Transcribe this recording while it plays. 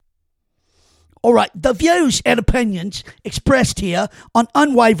All right, the views and opinions expressed here on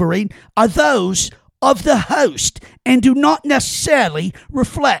Unwavering are those of the host and do not necessarily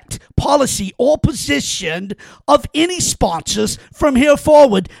reflect policy or position of any sponsors from here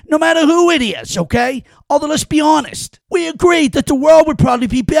forward, no matter who it is, okay? Although, let's be honest, we agree that the world would probably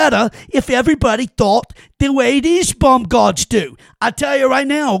be better if everybody thought the way these bum gods do. I tell you right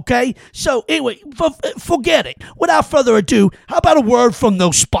now, okay? So, anyway, forget it. Without further ado, how about a word from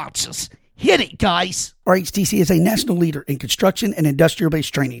those sponsors? Hit it, guys. RHTC is a national leader in construction and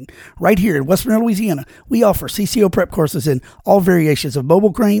industrial-based training. Right here in West Monroe, Louisiana, we offer CCO prep courses in all variations of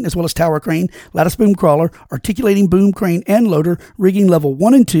mobile crane as well as tower crane, lattice boom crawler, articulating boom crane and loader, rigging level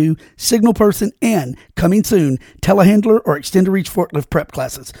 1 and 2, signal person, and, coming soon, telehandler or extended reach forklift prep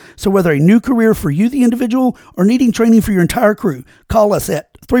classes. So whether a new career for you, the individual, or needing training for your entire crew, call us at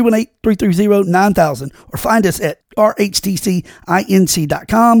 318-330-9000 or find us at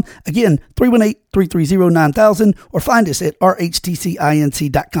rhtcinc.com. Again, 318-330-9000 or find us at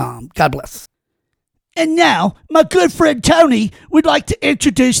rhtcinc.com. God bless. And now, my good friend Tony would like to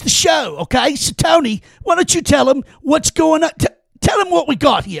introduce the show, okay? So, Tony, why don't you tell him what's going on? Tell him what we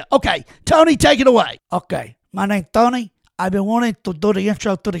got here. Okay, Tony, take it away. Okay, my name's Tony. I've been wanting to do the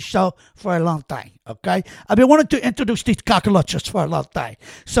intro to the show for a long time, okay? I've been wanting to introduce these cockroaches for a long time.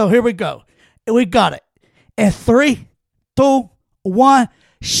 So here we go. We got it. In 3, 2, 1,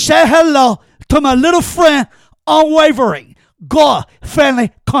 say hello to my little friend, Unwavering, God,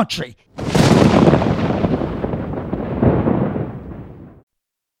 Family, Country.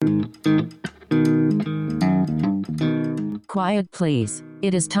 Quiet, please.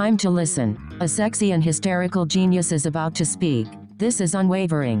 It is time to listen. A sexy and hysterical genius is about to speak. This is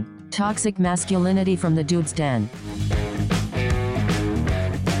Unwavering. Toxic masculinity from the dude's den.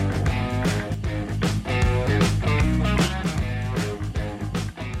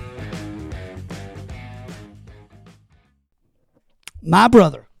 My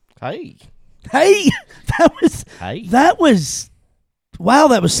brother. Hey. That was, wow,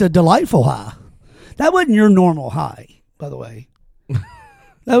 that was a delightful high. That wasn't your normal high, by the way.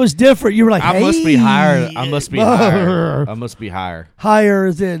 That was different. You were like, I must be higher. I must be higher. I must be higher.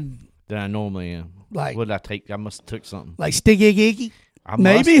 Higher than I normally am. Like, what did I take? I must have took something. Like Stinky Geeky? I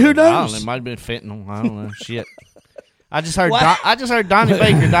Maybe, who knows? I don't know. It might have been fentanyl. I don't know. Shit. I just heard Donnie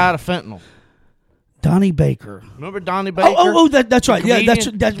Baker died of fentanyl. Donnie Baker. Remember Donnie Baker? That's right. Yeah, that's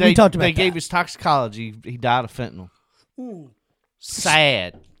we talked about. They gave his toxicology. He died of fentanyl.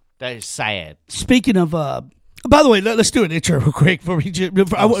 Sad. That is sad. Speaking of, by the way, let's do an intro real quick before we.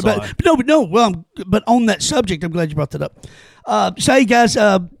 But on that subject, I'm glad you brought that up. So, hey guys,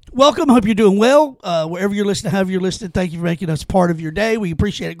 welcome. Hope you're doing well. Wherever you're listening, however you're listening, thank you for making us part of your day. We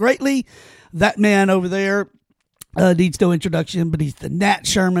appreciate it greatly. That man over there needs no introduction, but he's the Nat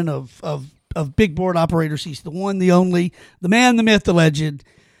Sherman of big board operators. He's the one, the only, the man, the myth, the legend,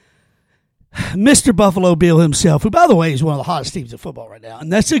 Mr. Buffalo Bill himself, who, by the way, is one of the hottest teams in football right now. And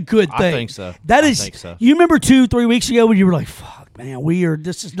that's a good thing. I think so. I think so. You remember 2-3 weeks ago when you were like, fuck, man,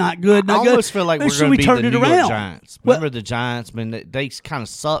 this is not good. I almost feel like we're going to be the New York Giants. Remember the Giants? Man, they kind of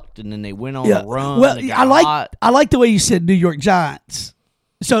sucked, and then they went on a run. Well, I like the way you said New York Giants.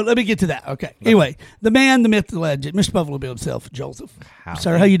 So let me get to that. Okay. Anyway, the man, the myth, the legend, Mr. Buffalo Bill himself, Joseph.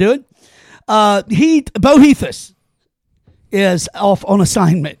 Sir, how you doing? Bo Heathus is off on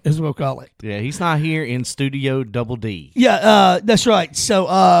assignment, as we'll call it. Yeah, he's not here in Studio Double D. Yeah, that's right.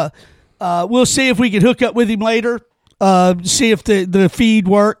 So we'll see if we can hook up with him later, see if the feed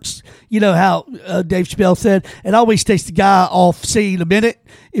works. You know how Dave Chappelle said, it always takes the guy off scene a minute.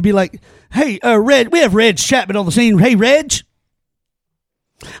 It'd be like, hey, Reg, we have Reg Chapman on the scene. Hey, Reg.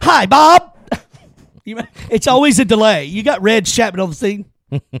 Hi, Bob. It's always a delay. You got Reg Chapman on the scene.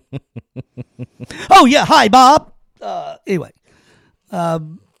 Oh, yeah. Hi, Bob. Anyway.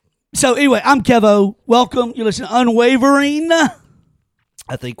 So, anyway, I'm Kevo. Welcome. You listen to Unwavering.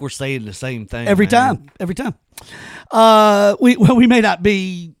 I think we're saying the same thing. Every time. We may not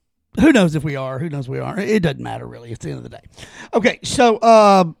be. Who knows if we are? Who knows if we are? It doesn't matter, really, at the end of the day. Okay, so,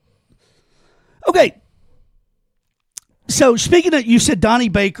 So, speaking of, you said Donnie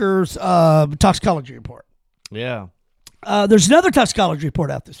Baker's toxicology report. Yeah. There's another toxicology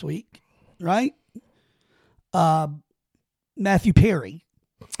report out this week, right? Matthew Perry.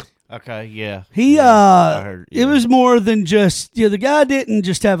 Okay, yeah. I heard, yeah. It was more than just, the guy didn't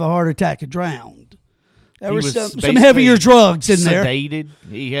just have a heart attack and drowned. There was some heavier drugs in there. Sedated.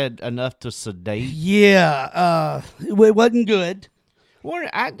 He had enough to sedate. Yeah, it wasn't good.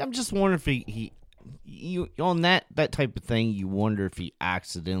 I'm just wondering if he on that type of thing, you wonder if he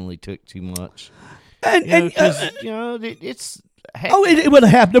accidentally took too much. And it's heck, it would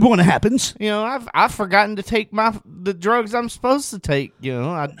have happened. Number one, it happens. You know, I've forgotten to take the drugs I'm supposed to take. You know,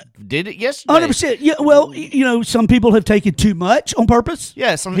 I did it yesterday. 100%. Yeah. Well, you know, some people have taken too much on purpose.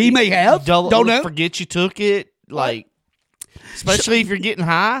 Yeah. He may have. Don't know. Forget you took it. Like, especially if you're getting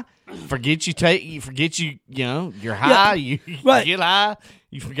high. Forget you know, you're high. Yeah, you get high.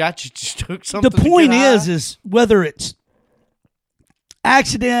 You forgot you just took something. The point is whether it's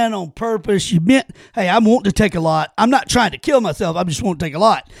accident, on purpose, you meant, hey, I'm wanting to take a lot. I'm not trying to kill myself. I just want to take a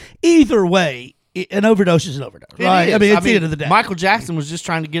lot. Either way, an overdose is an overdose, right? I mean, at the end of the day. Michael Jackson was just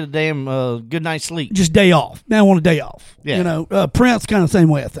trying to get a damn good night's sleep. Just day off. Man, I want a day off. Yeah. You know, Prince kind of the same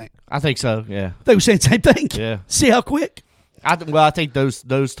way, I think. I think so, yeah. They were saying the same thing. Yeah. See how quick? I think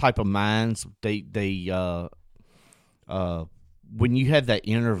those type of minds, they when you have that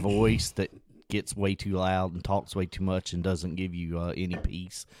inner voice that gets way too loud and talks way too much and doesn't give you any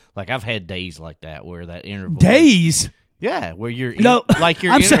peace. Like, I've had days like that where that inner voice. Days? Yeah, where you're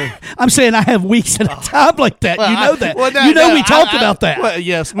I'm saying I have weeks at a time like that. Well, you know that. We talked about that. Well,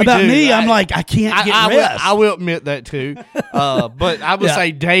 yes, we about do. Me, I'm like, I can't get rest. I will admit that too. But I would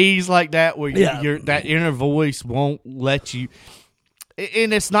say days like that where that inner voice won't let you.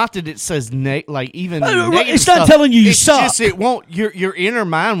 And it's not that it says like even it's not telling you suck. Just it won't. Your inner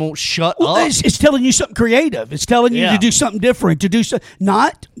mind won't shut up. It's telling you something creative. It's telling you to do something different. To do something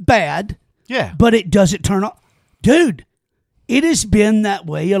not bad. Yeah, but it doesn't turn off, dude. It has been that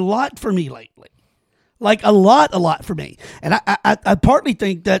way a lot for me lately. Like a lot for me. And I partly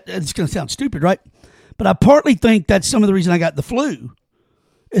think that, it's going to sound stupid, right? But I partly think that's some of the reason I got the flu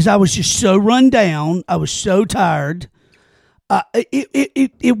is I was just so run down. I was so tired.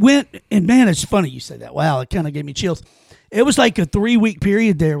 It went, and man, it's funny you say that. Wow, it kind of gave me chills. It was like a 3-week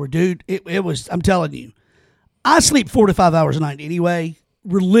period there where, dude, it was, I'm telling you, I sleep 4 to 5 hours a night anyway,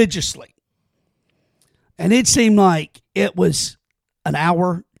 religiously. And it seemed like it was an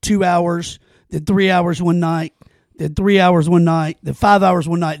hour, 2 hours, then 3 hours one night, then 3 hours one night, then 5 hours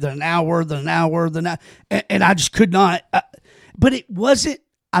one night, then an hour, and I just could not. But it wasn't,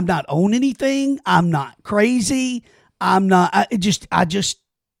 I'm not on anything. I'm not crazy. I'm not, I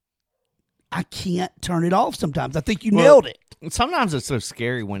can't turn it off sometimes. I think you nailed it. Sometimes it's so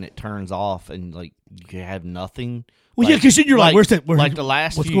scary when it turns off and like you have nothing. Well, yeah, because then you're like, where's that? Like the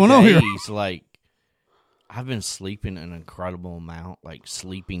last what's few going days, on here? Like I've been sleeping an incredible amount, like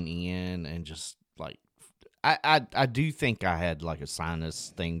sleeping in and just like, I do think I had like a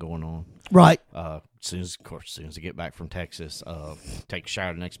sinus thing going on. Right. As soon as I get back from Texas, take a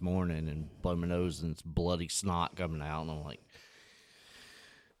shower the next morning and blow my nose and it's bloody snot coming out, and I'm like,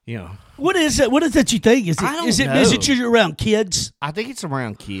 you know, what is it? What is that you think? Is it you're around kids? I think it's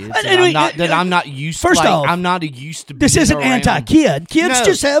around kids. I'm not used. First off, I'm not used to. This isn't anti-kid. Kids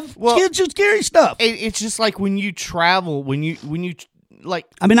just have kids do scary stuff. It's just like when you travel, when you like.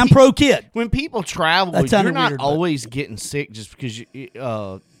 I mean, I'm pro kid. When people travel, you're not always getting sick just because you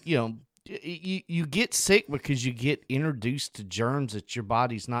get sick because you get introduced to germs that your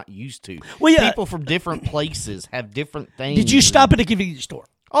body's not used to. Well, yeah. People from different places have different things. Did you stop at a convenience store?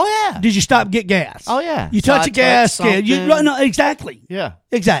 Oh, yeah. Did you stop and get gas? Oh, yeah. You touch a gas can. No, exactly. Yeah.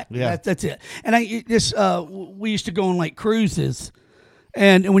 Exactly. Yeah. That's it. And we used to go on like cruises,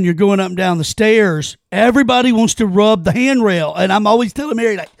 and when you're going up and down the stairs, everybody wants to rub the handrail. And I'm always telling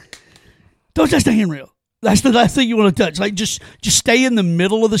Mary, like, don't touch the handrail. That's the last thing you want to touch. Like, just stay in the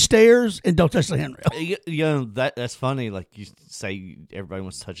middle of the stairs and don't touch the handrail. You know, that's funny. Like, you say everybody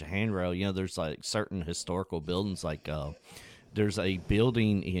wants to touch a handrail. You know, there's like certain historical buildings, like there's a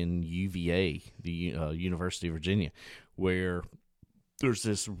building in UVA, the University of Virginia, where there's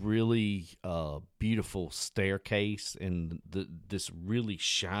this really beautiful staircase and this really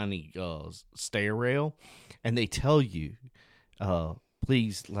shiny stair rail, and they tell you,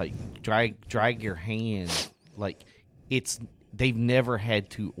 please, like, drag your hand, like they've never had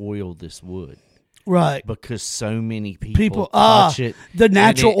to oil this wood. Right. Because so many people touch it. The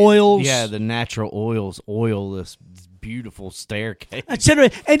natural oils. Yeah, the natural oils oil this beautiful staircase.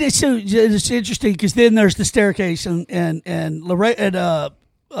 And it's interesting because then there's the staircase and not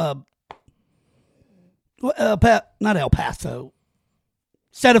El Paso,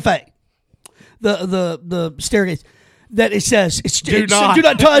 Santa Fe, the staircase that it says do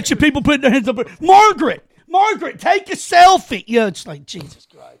not touch it. People putting their hands up. Margaret, take a selfie. Yeah, it's like Jesus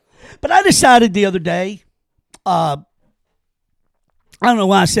Christ. But I decided the other day. I don't know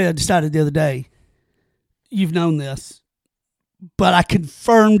why I decided the other day. You've known this, but I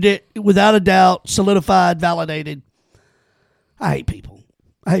confirmed it without a doubt, solidified, validated. I hate people.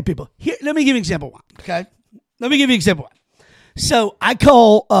 Here, let me give you an example one, okay? So I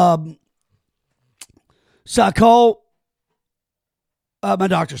call my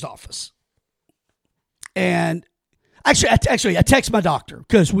doctor's office. And actually, I text my doctor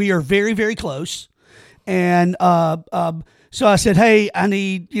because we are very, very close. And so I said, hey, I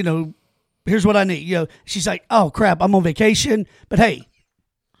need, here's what I need. She's like, oh, crap, I'm on vacation. But, hey,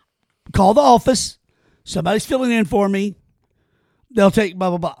 call the office. Somebody's filling in for me. They'll take blah,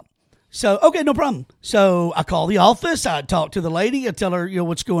 blah, blah. So, okay, no problem. So I call the office. I talk to the lady. I tell her,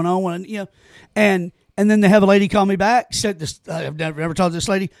 what's going on. And then they have a lady call me back. Said this. I've never talked to this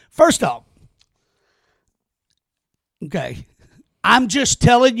lady. First off, okay, I'm just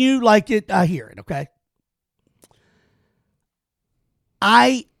telling you like I hear it, okay?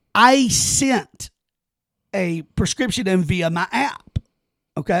 I sent a prescription in via my app,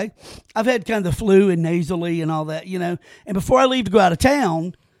 okay? I've had kind of the flu and nasally and all that, And before I leave to go out of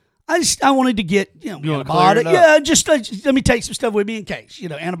town, I wanted to get, antibiotics. Yeah, just let me take some stuff with me in case,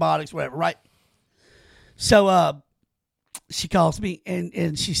 antibiotics, whatever, right? So she calls me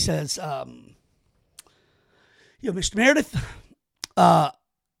and she says, Mr. Meredith,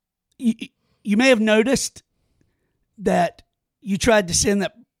 you may have noticed that you tried to send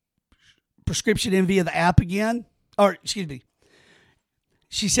that prescription in via the app again. Or, excuse me.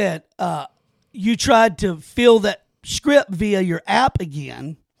 She said, you tried to fill that script via your app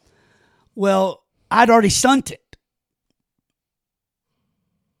again. Well, I'd already sent it.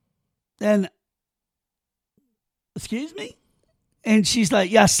 And, excuse me? And she's like,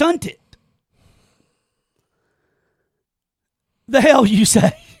 yeah, I sent it. The hell you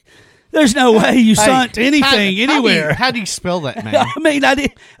say? There's no way you sent anything anywhere. How do you spell that, man? I mean, I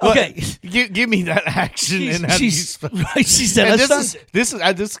did. Okay, give me that action. And how do you spell? Right, she said,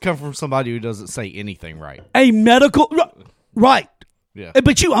 this comes from somebody who doesn't say anything right. A medical right. Yeah,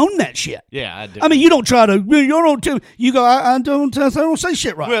 but you own that shit. Yeah, I do. I mean, you don't try to. You go. I don't say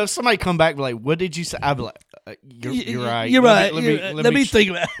shit right. Well, if somebody come back and be like, "What did you say?" I'd be like, "You're right. You're right. Let me think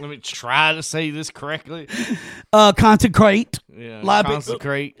about it. Let me try to say this correctly." Consecrate. Yeah,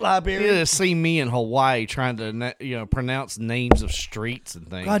 consecrate. Library. You see me in Hawaii trying to pronounce names of streets and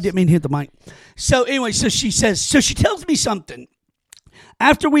things. God, I didn't mean to hit the mic. So anyway, she tells me something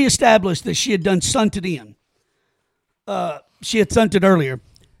after we established that she had done sunted in. She had sunted earlier.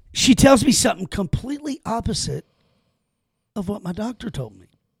 She tells me something completely opposite of what my doctor told me.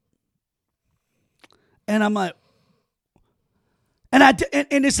 And I'm like, and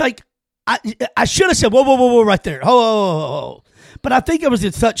it's like, I should have said, whoa, right there. Oh. But I think I was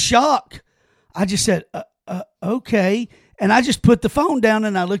in such shock. I just said, okay. And I just put the phone down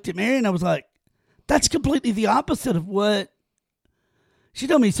and I looked at Mary and I was like, that's completely the opposite of what she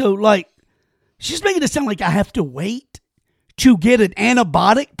told me. So like, she's making it sound like I have to wait to get an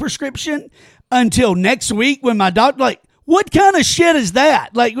antibiotic prescription until next week when my doctor, like, what kind of shit is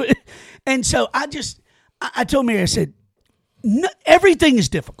that? Like, and so I told Mary, I said, no, everything is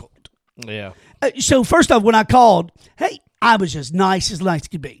difficult. Yeah. So first off, when I called, hey, I was as nice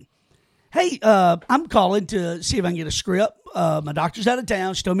could be. Hey, I'm calling to see if I can get a script. My doctor's out of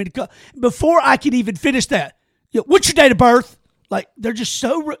town. She told me to call. Before I could even finish that, what's your date of birth? Like, they're just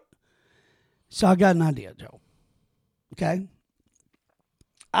so... So I got an idea, Joe. Okay?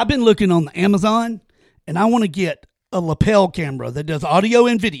 I've been looking on the Amazon, and I want to get a lapel camera that does audio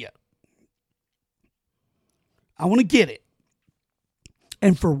and video. I want to get it.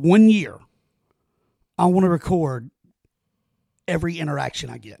 And for 1 year, I want to record every interaction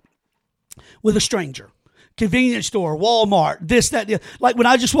I get with a stranger. Convenience store, Walmart, this, that, the, like when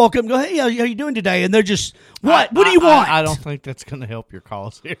I just walk up and go, hey, how you doing today? And they're just, what? What do you want? I don't think that's going to help your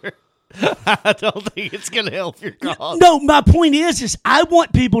cause here. I don't think it's going to help your cause. No, my point is I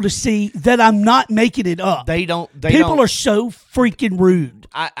want people to see that I'm not making it up. People are so freaking rude.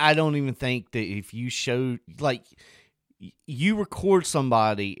 I don't even think that if you show, like, you record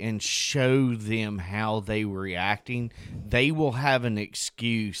somebody and show them how they were reacting, they will have an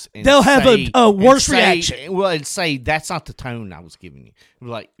excuse. And they'll have a worse reaction. Well, and say, that's not the tone I was giving you.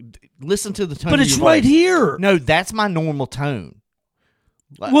 Like, listen to the tone. But it's right here. No, that's my normal tone.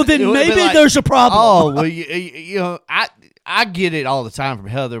 Well, then maybe there's a problem. Oh, well, I get it all the time from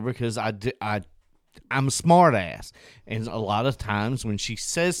Heather because I'm a smart ass. And a lot of times when she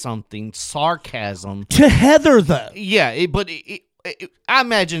says something, sarcasm. To Heather, though. Yeah, but I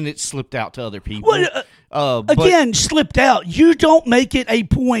imagine it slipped out to other people. Well, again, slipped out. You don't make it a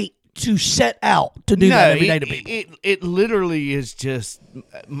point to set out to do that every day to people. It literally is just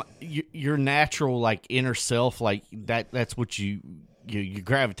your natural, like, inner self. Like, that's what you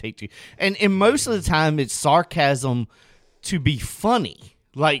gravitate to. And most of the time, it's sarcasm to be funny.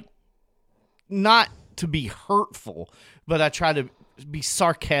 Like, not to be hurtful, but I try to be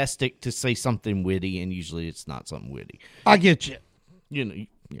sarcastic to say something witty, and usually it's not something witty. I get you. You know.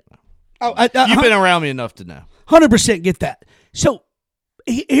 Oh, You've been around me enough to know. 100% get that. So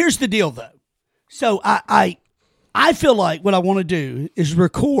here's the deal, though. So I feel like what I want to do is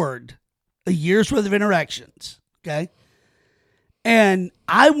record a year's worth of interactions, okay? And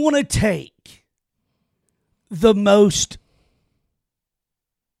I want to take the most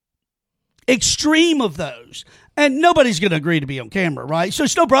extreme of those. And nobody's going to agree to be on camera, right? So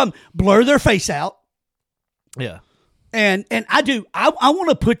it's no problem. Blur their face out. Yeah. And I want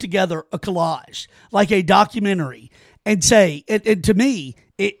to put together a collage, like a documentary, and say, and to me,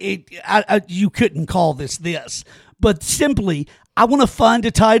 you couldn't call this, but simply, I want to find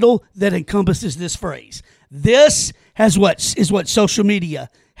a title that encompasses this phrase. This is what social media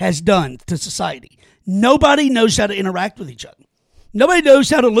has done to society. Nobody knows how to interact with each other. Nobody knows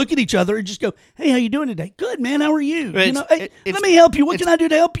how to look at each other and just go, "Hey, how you doing today? Good, man. How are you? Hey, let me help you. What can I do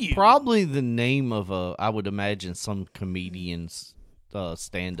to help you?" Probably the name of I would imagine some comedians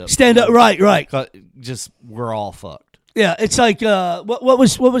stand up. Right. Just we're all fucked. Yeah, it's like what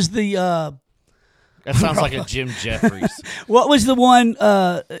was the that sounds like a Jim Jeffries. What was the one?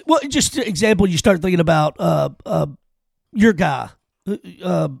 Just an example. You start thinking about your guy.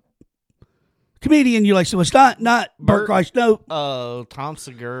 Comedian you like so much. Not Burt Kreischer. No. Tom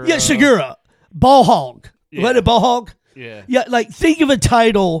Segura. Yeah, Segura. Ball hog. Yeah. What a ball hog? Yeah. Yeah, like think of a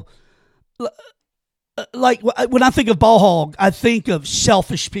title. Like when I think of ball hog, I think of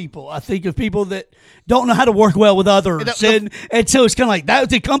selfish people. I think of people that don't know how to work well with others. And so it's kind of like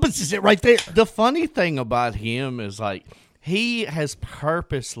that encompasses it right there. The funny thing about him is like he has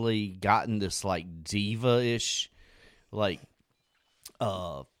purposely gotten this like diva-ish like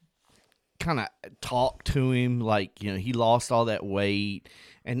kind of talk to him like, you know, he lost all that weight,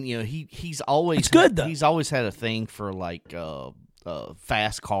 and you know he's always it's good though. He's always had a thing for like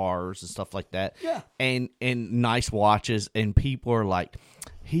fast cars and stuff like that. Yeah. And nice watches, and people are like,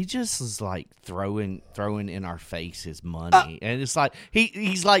 he just is like throwing in our face his money, and it's like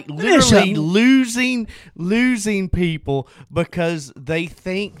he's like literally losing people because they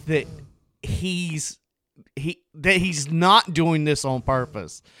think that he's not doing this on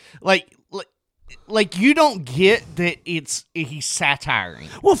purpose. Like you don't get that he's satiring.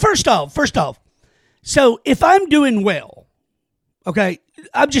 Well, first off, so if I'm doing well, okay,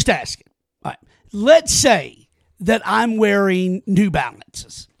 I'm just asking. All right, let's say that I'm wearing New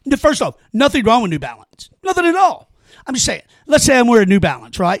Balances. First off, nothing wrong with New Balance. Nothing at all. I'm just saying. Let's say I'm wearing New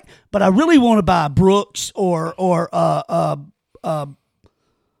Balance, right? But I really want to buy Brooks or the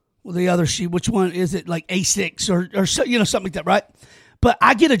other shoe. Which one is it? Like A6 or something like that, right? But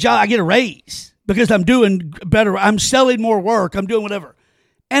I get a job, I get a raise because I'm doing better. I'm selling more work. I'm doing whatever,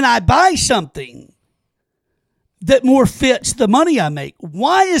 and I buy something that more fits the money I make.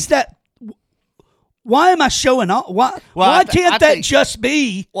 Why is that? Why am I showing off? Why can't that just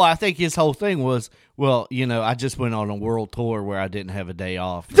be? Well, I think his whole thing was, well, you know, I just went on a world tour where I didn't have a day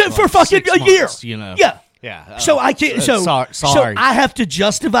off for fucking a year. You know, yeah. So I can't. Sorry. So I have to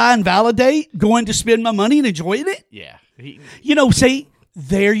justify and validate going to spend my money and enjoying it. Yeah. See,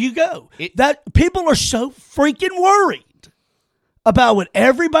 there you go. That people are so freaking worried about what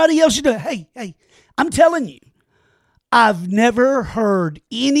everybody else is doing. Hey, I'm telling you, I've never heard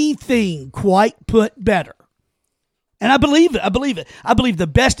anything quite put better. And I believe it. I believe the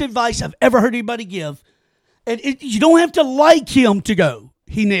best advice I've ever heard anybody give. And you don't have to like him to go,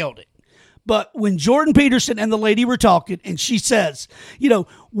 he nailed it. But when Jordan Peterson and the lady were talking, and she says, you know,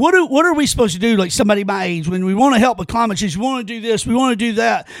 what are we supposed to do, like somebody my age, when we want to help with climate change, we want to do this, we want to do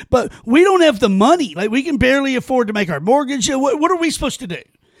that, but we don't have the money. Like, we can barely afford to make our mortgage. What are we supposed to do?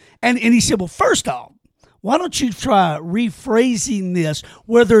 And he said, well, first off, why don't you try rephrasing this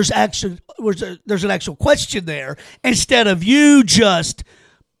where there's an actual question there, instead of you just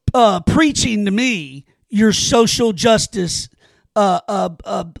preaching to me your social justice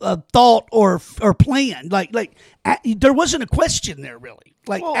thought or plan. Like there wasn't a question there really.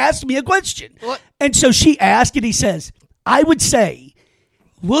 Like, ask me a question. What? And so she asked, and he says, I would say,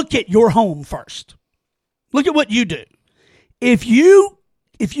 look at your home first. Look at what you do. If you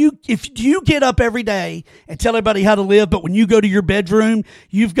get up every day and tell everybody how to live, but when you go to your bedroom,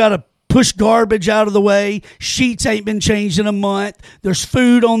 you've got to push garbage out of the way, sheets ain't been changed in a month, there's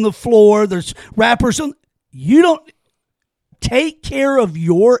food on the floor, there's wrappers on, you don't take care of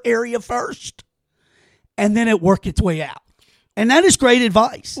your area first, and then it work its way out. And that is great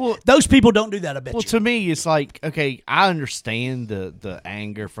advice. Well, those people don't do that, I bet Well, you. to me, it's like, okay, I understand the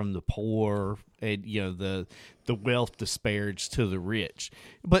anger from the poor and, the wealth disparaged to the rich.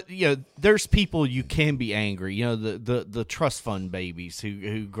 But, there's people you can be angry. The trust fund babies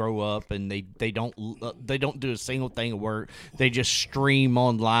who grow up and they don't do a single thing at work. They just stream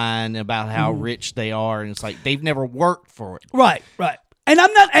online about how rich they are, and it's like they've never worked for it. Right. And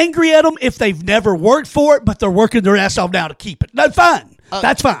I'm not angry at them if they've never worked for it, but they're working their ass off now to keep it. That's fine.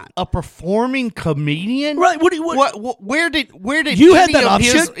 That's fine. A performing comedian, Right? Where did you had that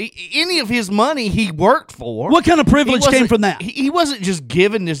option? Any of his money he worked for? What kind of privilege came from that? He wasn't just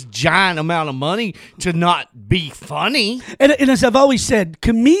given this giant amount of money to not be funny. And as I've always said,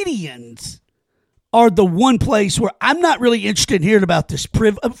 comedians are the one place where I'm not really interested in hearing about this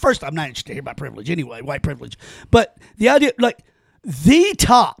privilege. First, I'm not interested in hearing about privilege anyway, white privilege. But the idea, the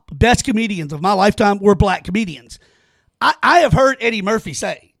top best comedians of my lifetime were black comedians. I have heard Eddie Murphy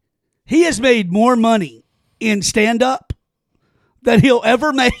say he has made more money in stand-up than he'll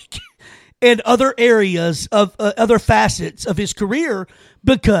ever make in other areas of other facets of his career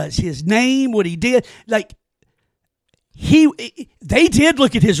because his name, what he did, they did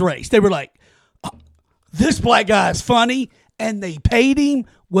look at his race. They were like, this black guy is funny, and they paid him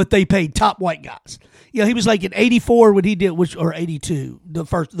what they paid top white guys. He was like in 84 when he did, or 82,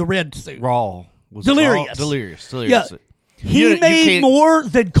 the red suit. Raw. Delirious. Delirious. Yeah. He made more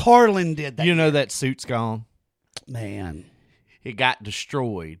than Carlin did that year. That suit's gone? Man. It got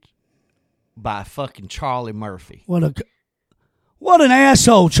destroyed by fucking Charlie Murphy. What an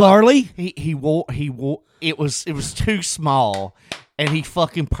asshole, Charlie. He wore it was too small, and he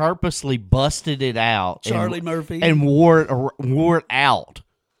fucking purposely busted it out. Charlie Murphy. And wore it out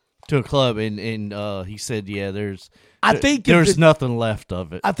to a club, and he said, "Yeah, there's nothing left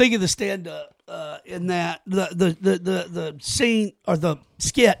of it." I think of the stand up in that the scene or the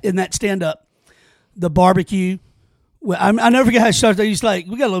skit in that stand up, the barbecue. Well, I never forget how it starts. He's like,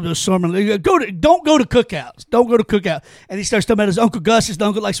 "We got a little bit of sermon. Don't go to cookouts. Don't go to cookout." And he starts talking about his Uncle Gus. His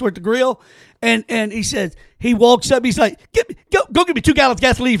uncle likes to work the grill, and he says he walks up. He's like, "Go get me 2 gallons of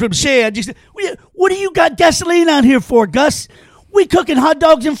gasoline from the shed." He said, "What do you got gasoline out here for, Gus? We cooking hot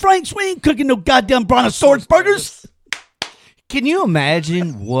dogs and Franks. We ain't cooking no goddamn brontosaurus burgers." Can you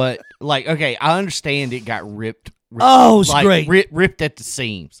imagine what? Okay, I understand it got ripped. Oh, it's great. Ripped at the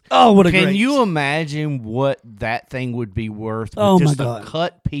seams. Oh, what a great. Can you imagine what that thing would be worth with just a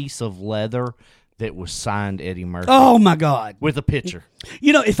cut piece of leather that was signed Eddie Murphy? Oh, my God. With a picture.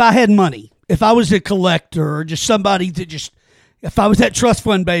 If I had money, if I was a collector or just somebody that if I was that trust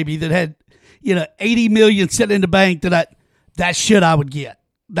fund baby that had, $80 million sitting in the bank, that shit I would get.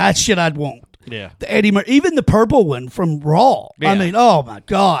 That shit I'd want. Yeah. The Eddie Murphy, even the purple one from Raw. Yeah. I mean, oh, my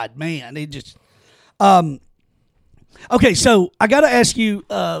God, man. It just... Okay, so I got to ask you.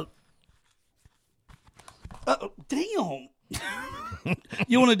 Damn.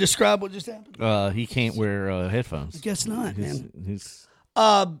 You want to describe what just happened? He can't wear headphones. I guess not, man.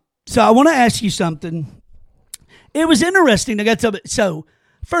 So I want to ask you something. It was interesting. So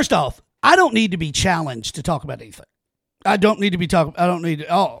first off, I don't need to be challenged to talk about anything. I don't need it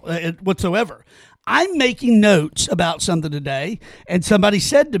all whatsoever. I'm making notes about something today, and somebody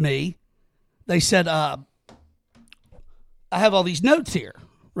said to me, they said, I have all these notes here,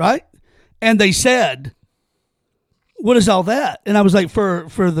 right? And they said, what is all that? And I was like, for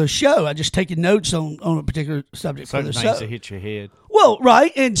the show, I just taking notes on a particular subject for the show. Certain things that hit your head. Well,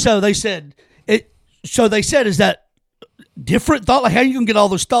 right. And so they said, is that different thought? Like, how are you going to get all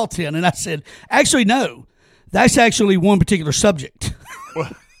those thoughts in? And I said, actually, no. That's actually one particular subject.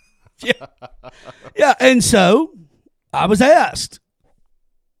 Yeah. Yeah. And so I was asked,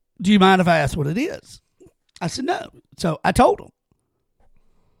 do you mind if I ask what it is? I said, no. So I told him.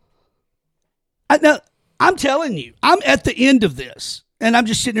 Now, I'm telling you, I'm at the end of this, and I'm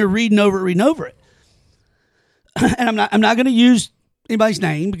just sitting here reading over it. And I'm not going to use anybody's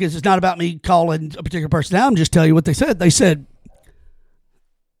name because it's not about me calling a particular person out. I'm just telling you what they said. They said,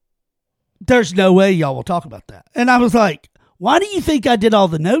 there's no way y'all will talk about that. And I was like, why do you think I did all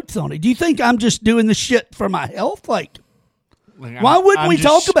the notes on it? Do you think I'm just doing this shit for my health? Why wouldn't we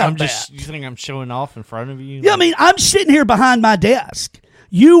talk about that? You think I'm showing off in front of you? Yeah, I mean, I'm sitting here behind my desk.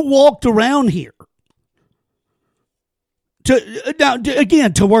 You walked around here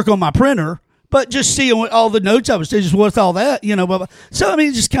to work on my printer, but just seeing what all the notes I was doing, just what's all that, So, I mean,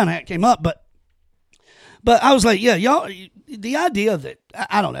 it just kind of came up, but I was like, yeah, y'all, the idea that,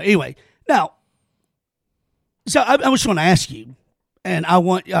 I don't know. Anyway, now, so I just want to ask you, and I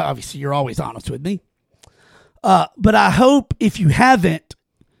want, obviously, you're always honest with me. But I hope if you haven't,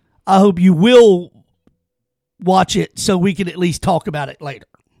 I hope you will watch it so we can at least talk about it later.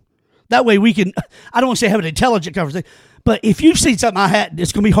 That way we can, I don't want to say have an intelligent conversation, but if you've seen something I hadn't,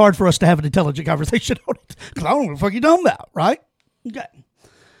 it's going to be hard for us to have an intelligent conversation on it because I don't know what the fuck you're talking about, right? Okay.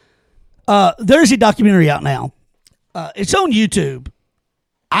 There's a documentary out now. It's on YouTube.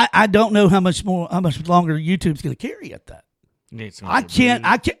 I don't know how much longer YouTube's going to carry at that.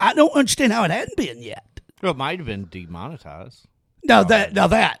 I don't understand how it hadn't been yet. Well, it might have been demonetized.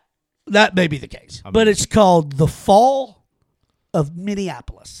 That may be the case. But it's called The Fall of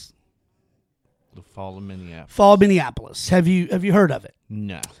Minneapolis. The Fall of Minneapolis. Fall of Minneapolis. Have you heard of it?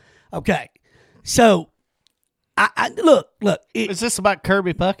 No. Okay. So, look. Is this about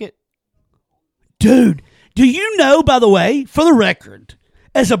Kirby Puckett? Dude, do you know, by the way, for the record,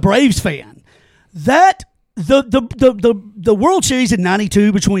 as a Braves fan, that the World Series in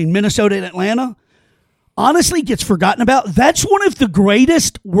 '92 between Minnesota and Atlanta honestly gets forgotten about. That's one of the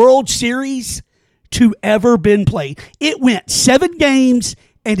greatest World Series to ever been played. It went 7 games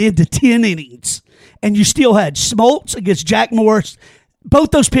and into 10 innings. And you still had Smoltz against Jack Morris.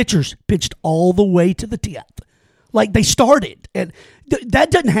 Both those pitchers pitched all the way to the 10th. Like they started. And that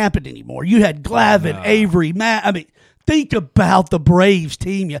doesn't happen anymore. You had Glavine, Avery, Matt. I mean, think about the Braves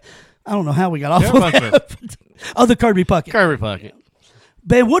team. I don't know how we got off of that. The Kirby Puckett. Kirby Puckett.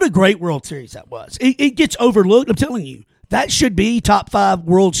 Man, what a great World Series that was. It gets overlooked. I'm telling you, that should be top 5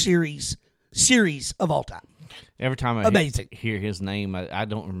 World Series of all time. Every time I hear his name, I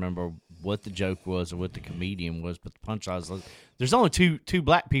don't remember what the joke was or what the comedian was, but the punchline was like, there's only two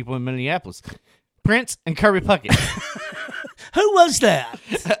black people in Minneapolis, Prince and Kirby Puckett. Who was that?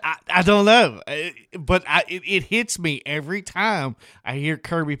 I don't know, but it hits me every time I hear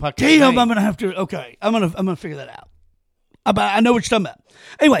Kirby Puckett. Damn, I'm gonna have to. Okay, I'm gonna figure that out. I know what you're talking about.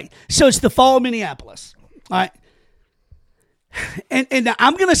 Anyway, so it's the Fall of Minneapolis. All right. And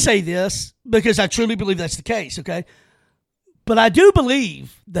I'm going to say this because I truly believe that's the case, okay? But I do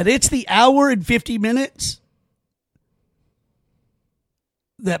believe that it's the hour and 50 minutes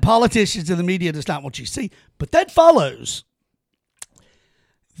that politicians and the media does not want you to see. But that follows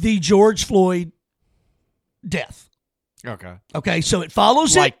the George Floyd death. Okay, so it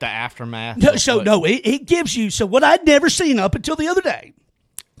follows like the aftermath. It gives you. So what I'd never seen up until the other day,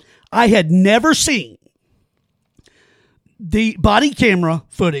 I had never seen the body camera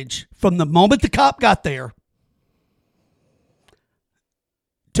footage from the moment the cop got there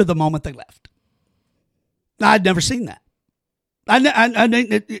to the moment they left. I'd never seen that. I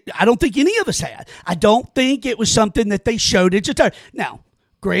don't think any of us had. I don't think it was something that they showed its entire. Now,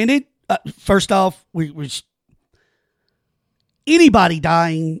 granted, first off, anybody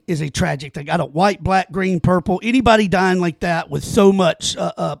dying is a tragic thing. I don't white, black, green, purple. Anybody dying like that with so much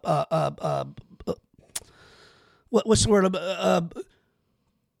what's the word?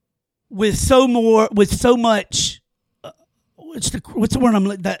 With so much. What's the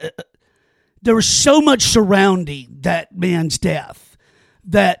word? There was so much surrounding that man's death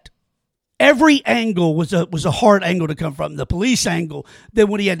that every angle was a hard angle to come from. The police angle, then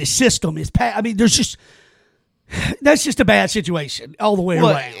when he had to system, that's just a bad situation all the way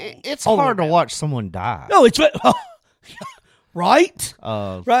around. It's hard to watch someone die. No, it's right.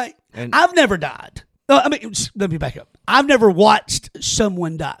 Right. And I've never died. Let me back up. I've never watched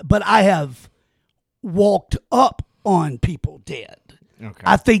someone die, but I have walked up on people dead. Okay.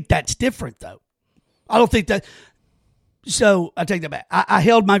 I think that's different, though. I don't think that. So I take that back. I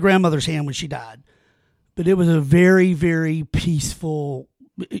held my grandmother's hand when she died, but it was a very, very peaceful.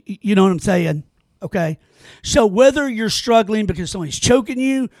 You know what I'm saying? Okay. So whether you're struggling because somebody's choking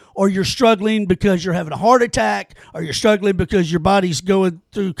you, or you're struggling because you're having a heart attack, or you're struggling because your body's going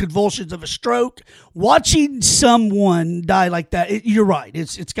through convulsions of a stroke, watching someone die like that, you're right.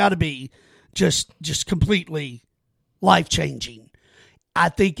 It's got to be just completely life-changing. I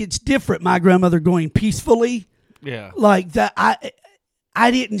think it's different. My grandmother going peacefully, like that.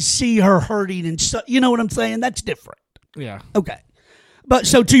 I didn't see her hurting, and so, you know what I'm saying? That's different. Yeah. Okay. But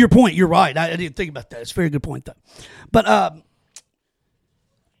so to your point, you're right. I didn't think about that. It's a very good point, though.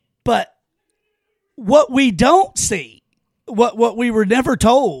 But what we don't see, what we were never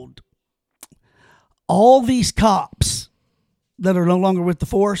told, all these cops that are no longer with the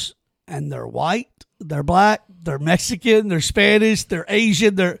force, and they're white, they're black, they're Mexican, they're Spanish, they're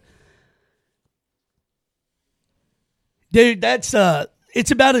Asian, dude, that's it's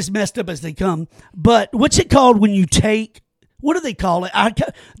about as messed up as they come. But what's it called when you take? What do they call it?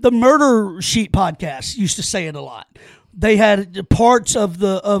 The Murder Sheet podcast used to say it a lot. They had parts of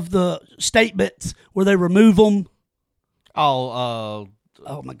the statements where they remove them. Oh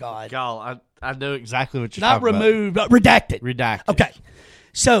my God! God, I know exactly what you're talking about. Not removed, redacted. Redacted. Okay,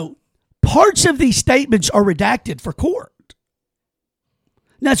 so parts of these statements are redacted for court.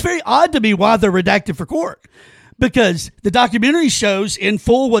 Now, it's very odd to me why they're redacted for court, because the documentary shows in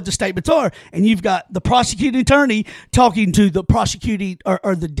full what the statements are, and you've got the prosecuting attorney talking to the prosecuting,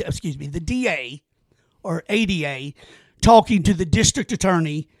 the DA or ADA talking to the district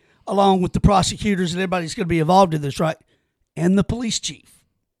attorney, along with the prosecutors and everybody's going to be involved in this, right? And the police chief.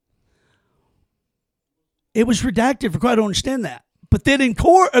 It was redacted for court. I don't understand that. But then in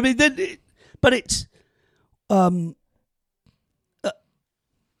court, but it's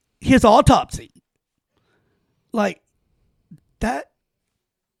his autopsy. Like, that,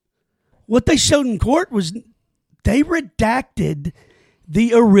 what they showed in court was they redacted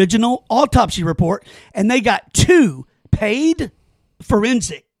the original autopsy report, and they got 2 paid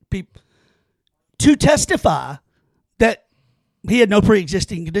forensic people to testify that he had no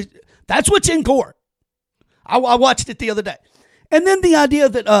pre-existing condition. That's what's in court. I watched it the other day. And then the idea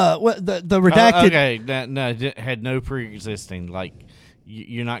that the redacted... okay, no, it had no pre-existing. Like,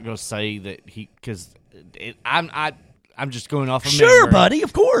 you're not going to say that he... Because I'm just going off of sure, memory. Buddy,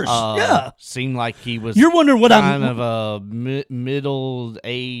 of course. Yeah. Seemed like he was You're wondering what kind of a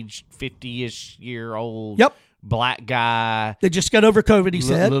middle-aged, 50-ish year old black guy. They just got over COVID, he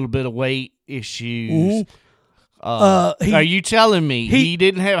said. A little bit of weight issues. Mm-hmm. Are you telling me he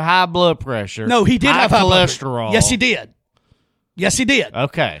didn't have high blood pressure? No, he did have high cholesterol. Yes, he did. Yes, he did.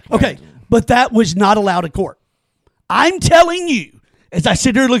 Okay. But that was not allowed in court. I'm telling you, as I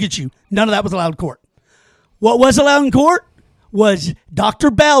sit here and look at you, none of that was allowed in court. What was allowed in court was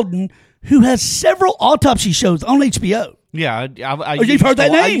Dr. Bowden, who has several autopsy shows on HBO. Yeah, you've heard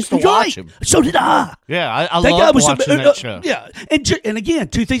that name? I used to watch him. So did I. Yeah, I love watching that show. Yeah, and again,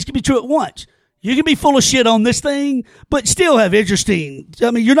 2 things can be true at once. You can be full of shit on this thing, but still have interesting.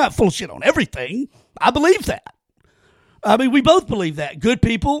 I mean, you're not full of shit on everything. I believe that. I mean, we both believe that. Good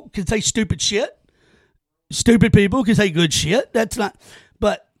people can say stupid shit. Stupid people can say good shit. That's not.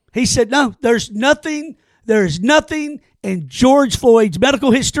 But he said, no, there's nothing in George Floyd's medical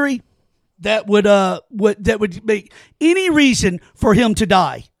history that would make any reason for him to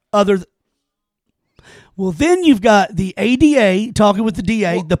die. Well, then you've got the ADA talking with the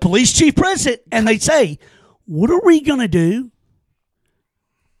DA, the police chief president, and they say, what are we going to do?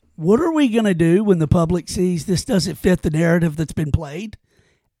 What are we going to do when the public sees this doesn't fit the narrative that's been played?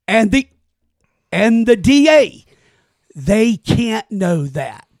 And the DA, they can't know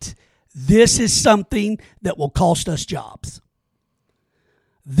that. This is something that will cost us jobs.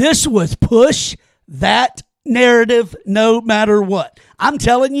 This was push that narrative no matter what. I'm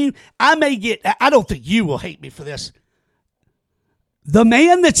telling you, I don't think you will hate me for this. The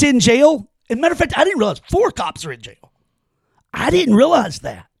man that's in jail, as a matter of fact, I didn't realize 4 cops are in jail. I didn't realize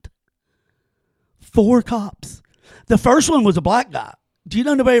that. 4 cops. The first one was a black guy. Do you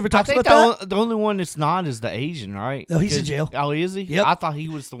know nobody ever talks about that? The only one that's not is the Asian, right? No, he's in jail. Oh, is he? Yep. I thought he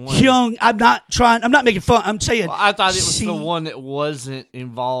was the one. Young, I'm not making fun. I'm saying. Well, I thought it was the one that wasn't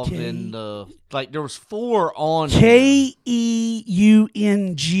involved in the, like, there was 4 on. Keung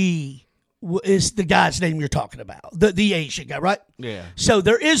is the guy's name you're talking about. The Asian guy, right? Yeah. So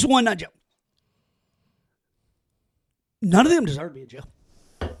there is one not in jail. None of them deserve to be in jail.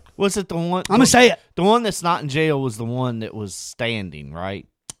 Was it the one? I'm going to say it. The one that's not in jail was the one that was standing, right?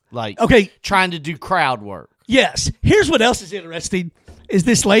 Like, trying to do crowd work. Yes. Here's what else is interesting, is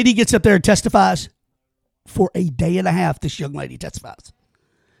this lady gets up there and testifies for a day and a half. This young lady testifies.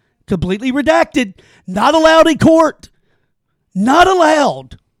 Completely redacted. Not allowed in court. Not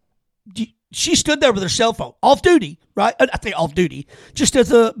allowed. She stood there with her cell phone. Off duty, right? I think off duty. Just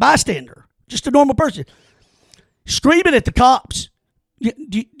as a bystander. Just a normal person. Screaming at the cops.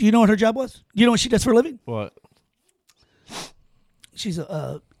 Do you know what her job was? Do you know what she does for a living? What? She's she's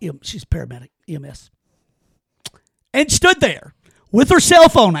a paramedic, EMS. And stood there with her cell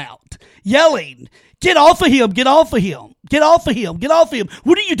phone out, yelling, "Get off of him, get off of him, get off of him, get off of him.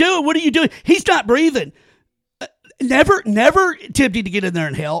 What are you doing? What are you doing? He's not breathing." Never attempting to get in there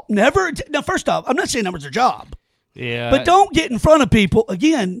and help. Never. Now, first off, I'm not saying that was her job. Yeah. But don't get in front of people.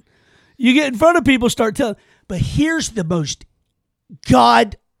 Again, you get in front of people, start telling. But here's the most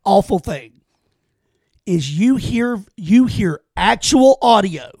god awful thing is you hear actual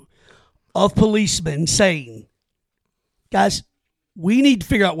audio of policemen saying, guys, we need to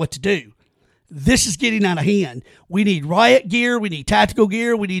figure out what to do. This is getting out of hand. We need riot gear. We need tactical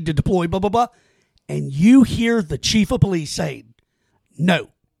gear. We need to deploy, blah, blah, blah. And you hear the chief of police saying,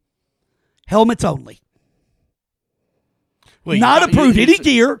 no, helmets only. Well, not approved any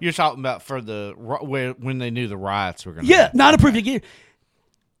gear. You're talking about for when they knew the riots were going to Yeah, happen. not approved any gear.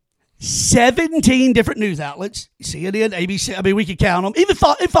 17 different news outlets, CNN, ABC. I mean, we could count them. Even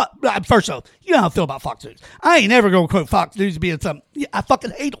Fox. First off, you know how I feel about Fox News. I ain't never going to quote Fox News being something. I fucking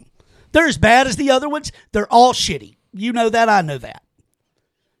hate them. They're as bad as the other ones. They're all shitty. You know that. I know that.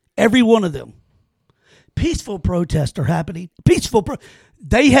 Every one of them. Peaceful protests are happening. They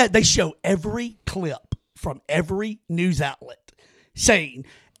show every clip from every news outlet saying,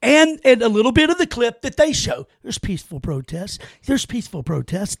 and a little bit of the clip that they show. There's peaceful protests.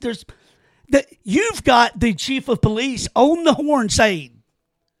 You've got the chief of police on the horn saying,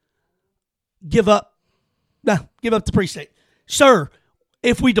 give up the precinct. Sir,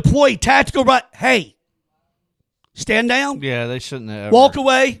 if we deploy tactical hey, stand down. Yeah, they shouldn't have. Walk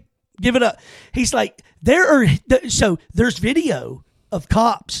away. Give it up. He's like, there's video of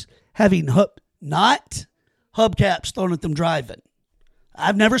cops having not hubcaps thrown at them driving.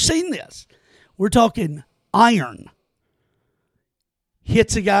 I've never seen this. We're talking iron.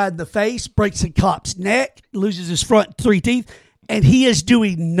 Hits a guy in the face, breaks a cop's neck, loses his front 3 teeth, and he is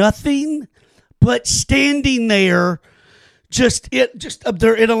doing nothing but standing there, just up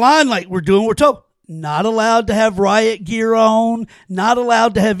there in a line like we're told. Not allowed to have riot gear on, not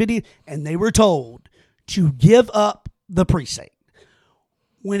allowed to have video, and they were told to give up the precinct.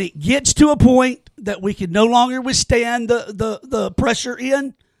 When it gets to a point that we can no longer withstand the pressure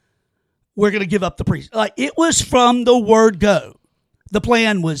in, we're going to give up the precinct. Like, it was from the word go. The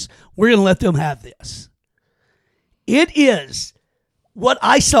plan was, we're going to let them have this. It is, what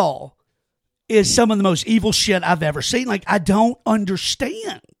I saw is some of the most evil shit I've ever seen. Like, I don't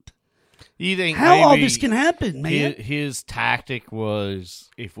understand. You think how all this can happen, man? His tactic was,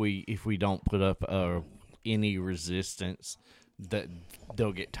 if we don't put up any resistance, that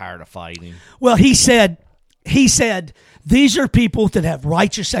they'll get tired of fighting. Well, he said these are people that have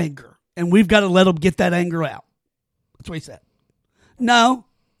righteous anger, and we've got to let them get that anger out. That's what he said. No.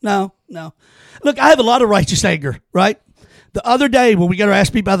 Look, I have a lot of righteous anger, right? The other day when we got our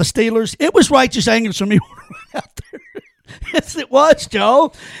ass beat by the Steelers, it was righteous anger for me out there. Yes, it was,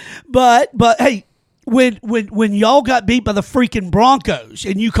 Joe. But hey, when y'all got beat by the freaking Broncos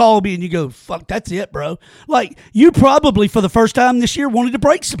and you call me and you go, fuck, that's it, bro. Like, you probably for the first time this year wanted to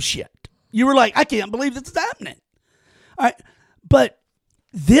break some shit. You were like, I can't believe this is happening. All right. But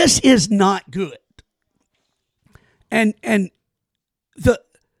this is not good. And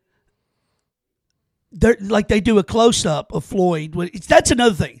they do a close up of Floyd. That's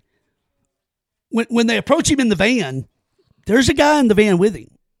another thing. When they approach him in the van, there's a guy in the van with him.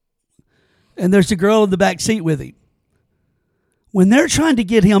 And there's a girl in the back seat with him. When they're trying to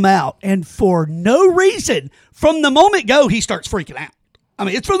get him out, and for no reason, from the moment go, he starts freaking out. I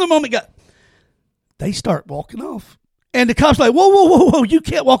mean, it's from the moment go. They start walking off. And the cop's like, whoa, you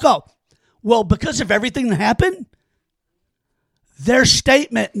can't walk off. Well, because of everything that happened, their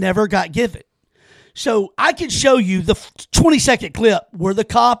statement never got given. So I can show you the 20-second clip where the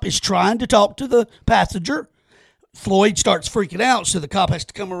cop is trying to talk to the passenger. Floyd starts freaking out, so the cop has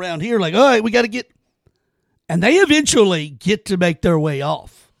to come around here like, all right, we got to get... And they eventually get to make their way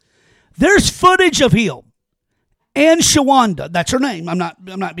off. There's footage of him and Shawanda. That's her name. I'm not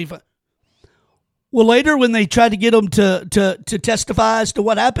being funny. Well, later when they try to get him to testify as to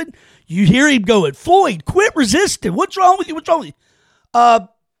what happened, you hear him going, Floyd, quit resisting. What's wrong with you? I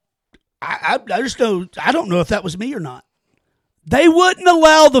just know, I don't know if that was me or not. They wouldn't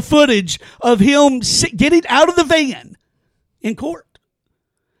allow the footage of him getting out of the van in court.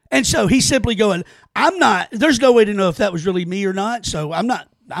 And so he's simply going, there's no way to know if that was really me or not. So I'm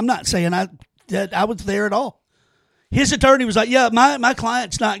not saying that I was there at all. His attorney was like, yeah, my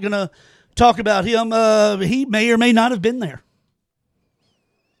client's not going to talk about him. He may or may not have been there.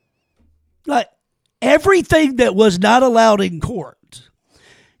 Like, everything that was not allowed in court.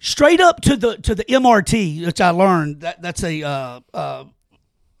 Straight up to the MRT, which I learned that's a oh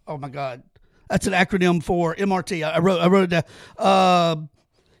my God, that's an acronym for MRT. I wrote it down.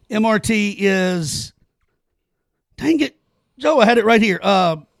 MRT is, dang it, Joe, I had it right here.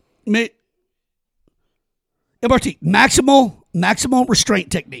 MRT, maximal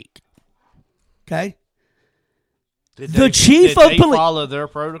restraint technique. Okay. Did they follow their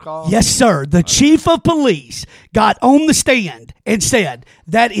protocol? Yes, sir. The chief of police got on the stand and said,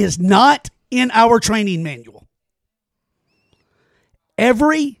 that is not in our training manual.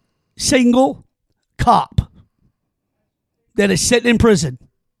 Every single cop that is sitting in prison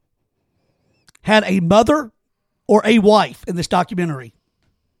had a mother or a wife in this documentary.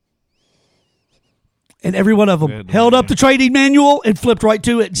 And every one of them held up the training manual and flipped right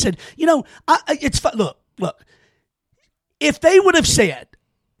to it and said, it's fun. Look. If they would have said,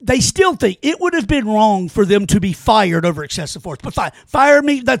 they still think it would have been wrong for them to be fired over excessive force. But fire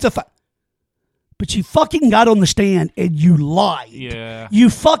me, that's a fire. But you fucking got on the stand and you lied. Yeah. You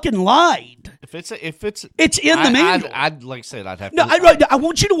fucking lied. If it's it's in the manual. I'd like I said, I'd have no, to. I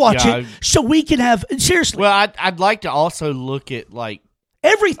want you to watch it so we can have seriously. Well, I'd like to also look at like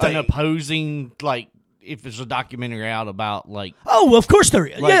everything. An opposing, like, if there's a documentary out about, like... Oh, well, of course there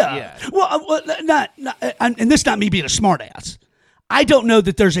is. Like, yeah. Well, not, and this not me being a smartass. I don't know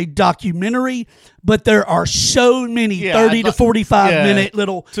that there's a documentary, but there are so many 30 to 45 minute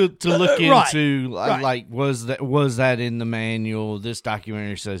little... To look into, right. like, was that in the manual? This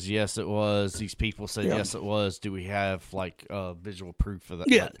documentary says, yes, it was. These people said, yes, it was. Do we have, like, visual proof of that?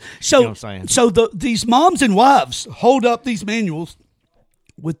 Yeah. Like, So, you know what I'm saying? so these moms and wives hold up these manuals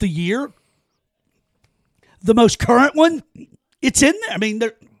with the year. The most current one, it's in there. I mean,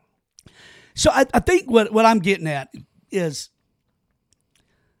 so I think what I'm getting at is,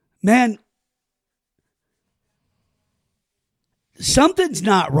 man, something's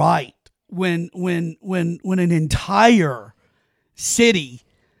not right when an entire city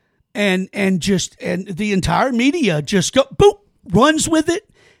and the entire media just runs with it,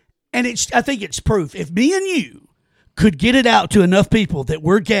 and I think it's proof. If me and you could get it out to enough people that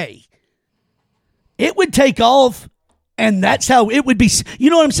we're gay, it would take off, and that's how it would be.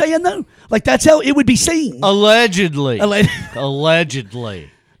 You know what I'm saying, though? Like, that's how it would be seen. Allegedly. Allegedly.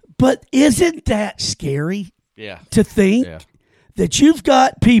 But isn't that scary? Yeah. To think that you've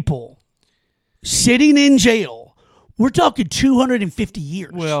got people sitting in jail. We're talking 250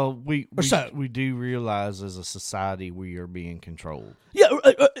 years. Well, we do realize as a society we are being controlled. Yeah.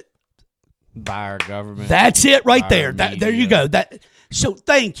 By our government. That's it right there. There you go. So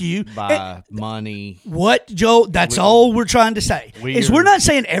thank you. By money. What, Joe? That's all we're trying to say. We're not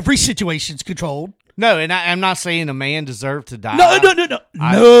saying every situation's controlled. No, and I'm not saying a man deserved to die. No.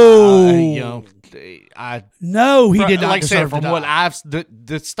 No, he did not like deserve from to die. what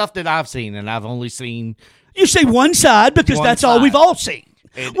the stuff that I've seen, and I've only seen. You say one side because that's all we've all seen.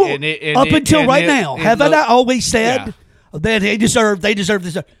 Up until right now, haven't I always said that they deserve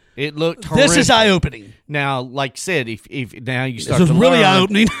this? It looked horrific. This is eye-opening. Now, like I said, if now you start this was to really learn,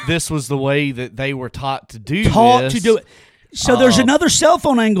 eye-opening. This was the way that they were taught to do it. So there's another cell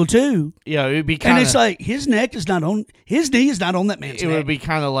phone angle too. Yeah, it would be kind of. And it's like his knee is not on that man's neck. It would be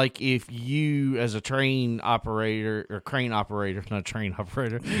kind of like if you, as a crane operator, not a train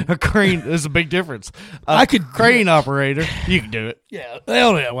operator, a crane. There's a big difference. Crane operator, you can do it. Yeah,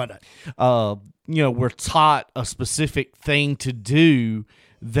 hell yeah, why not? We're taught a specific thing to do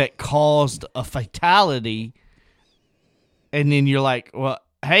that caused a fatality, and then you're like, well,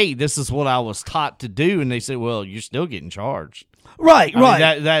 hey, this is what I was taught to do, and they say, well, you're still getting charged. Right.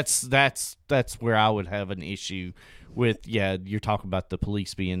 That's where I would have an issue with. Yeah, you're talking about the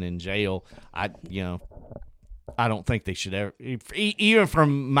police being in jail. I don't think they should ever. Even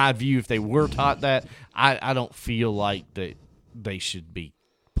from my view, if they were taught that, I don't feel like that they should be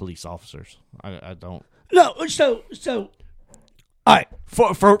police officers. I don't. No. So. All right.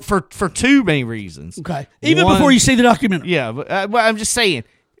 For two main reasons. Okay. Even before you see the documentary. Yeah, but I'm just saying,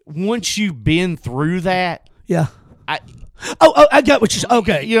 once you've been through that. Yeah. I got what you're saying.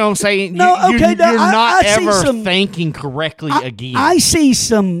 Okay. You know what I'm saying? No, okay. You're not ever thinking correctly again. I see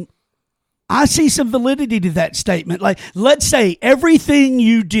some validity to that statement. Like, let's say everything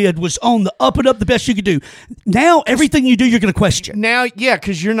you did was on the up and up the best you could do. Now, everything you do, you're going to question. Now, yeah,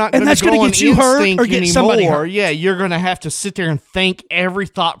 because you're not going to go get you hurt or get somebody hurt. Yeah, you're going to have to sit there and think every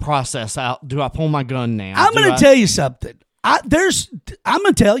thought process out. Do I pull my gun now? I'm going to tell you something. I'm going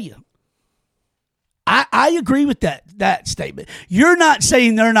to tell you. I agree with that statement. You're not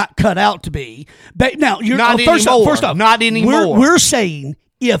saying they're not cut out to be. But now, you're not anymore. First off, not anymore. We're saying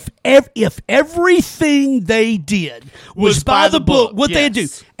if everything they did was by the book, what they do,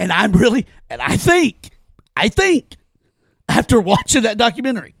 and I think after watching that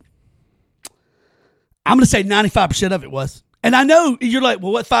documentary, I'm going to say 95% of it was. And I know you're like,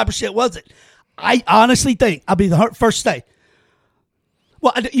 well, what 5% was it? I honestly think I'll be the first to say,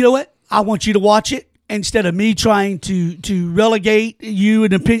 well, you know what? I want you to watch it. Instead of me trying to relegate you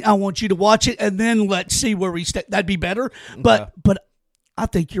an opinion, I want you to watch it, and then let's see where we stay. That'd be better. But I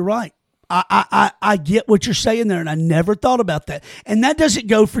think you're right. I get what you're saying there, and I never thought about that. And that doesn't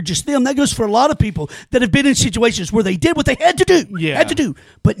go for just them. That goes for a lot of people that have been in situations where they did what they had to do. Yeah. Had to do.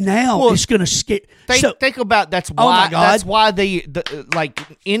 But now it's going to scare. Think about that's why. Oh my God. That's why like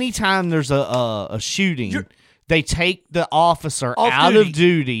anytime there's a shooting. They take the officer out of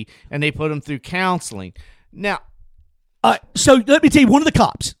duty and they put him through counseling. Now, so let me tell you, one of the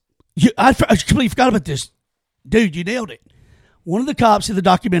cops, I completely forgot about this. Dude, you nailed it. one of the cops in the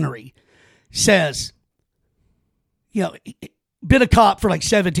documentary says, been a cop for like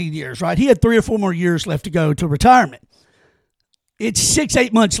 17 years, right? He had 3 or 4 more years left to go to retirement. It's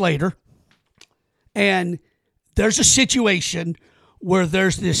 6-8 months later, and there's a situation where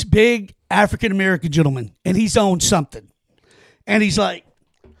there's this big African-American gentleman, and he's owned something. And he's like,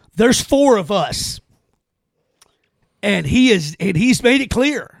 there's 4 of us. And he's made it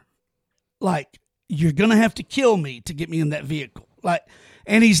clear, like, you're going to have to kill me to get me in that vehicle. Like,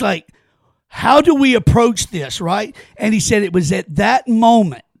 and he's like, how do we approach this, right? And he said it was at that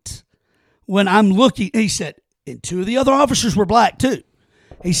moment when I'm looking, he said, and 2 of the other officers were black too.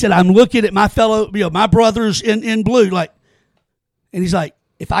 He said, I'm looking at my fellow, my brothers in blue, like, and he's like,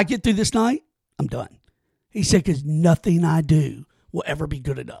 if I get through this night, I'm done. He said, because nothing I do will ever be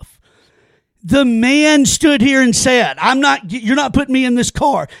good enough. The man stood here and said, you're not putting me in this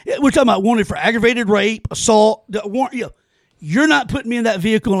car. We're talking about wanted for aggravated rape, assault. You're not putting me in that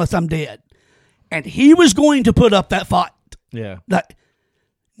vehicle unless I'm dead. And he was going to put up that fight. Yeah. Like,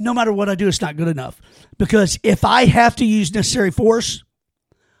 no matter what I do, it's not good enough. Because if I have to use necessary force,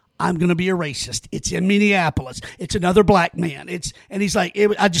 I'm going to be a racist. It's in Minneapolis. It's another black man. And he's like,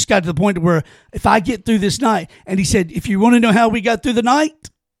 I just got to the point where if I get through this night, and he said, if you want to know how we got through the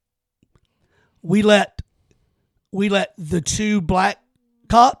night, we let the 2 black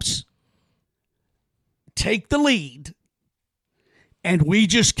cops take the lead, and we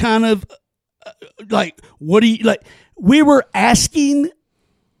just kind of we were asking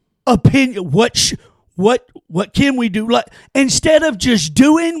opinion. What can we do? Like, instead of just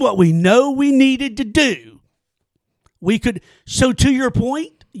doing what we know we needed to do, we could. So to your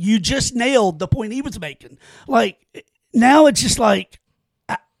point, you just nailed the point he was making. Like, now it's just like,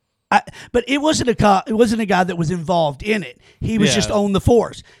 but it wasn't a cop. It wasn't a guy that was involved in it. He was just on the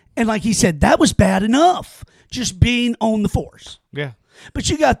force, and like he said, that was bad enough, just being on the force. Yeah. But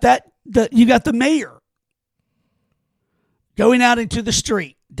you got you got the mayor going out into the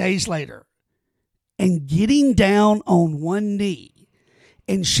street days later and getting down on one knee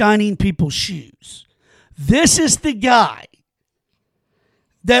and shining people's shoes. This is the guy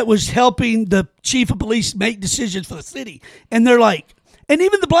that was helping the chief of police make decisions for the city. And they're like, and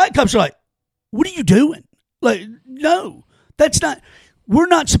even the black cops are like, what are you doing? Like, no, that's not, we're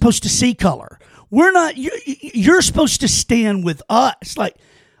not supposed to see color. We're not, you're supposed to stand with us. Like,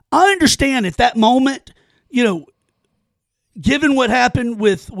 I understand at that moment, given what happened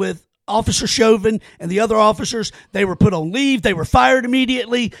with Officer Chauvin and the other officers, they were put on leave. They were fired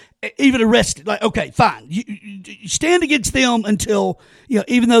immediately, even arrested. Like, okay, fine. You stand against them until,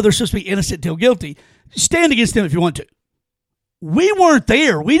 even though they're supposed to be innocent until guilty, stand against them if you want to. We weren't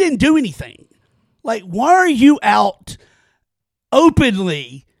there. We didn't do anything. Like, why are you out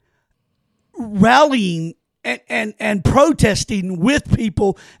openly rallying and protesting with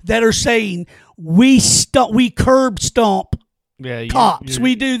people that are saying we curb stomp cops?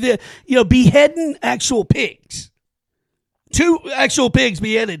 We do the beheading actual pigs. 2 actual pigs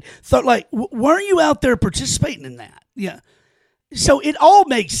beheaded. So, like, why are you out there participating in that? Yeah. So it all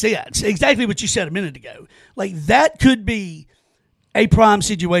makes sense. Exactly what you said a minute ago. Like, that could be a prime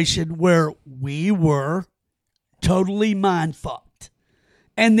situation where we were totally mind fucked.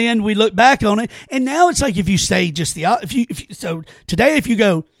 And then we look back on it, and now it's like if you say just so today if you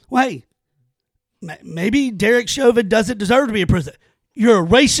go, well, hey, maybe Derek Chauvin doesn't deserve to be a president. You're a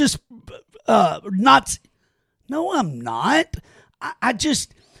racist, Nazi. No, I'm not. I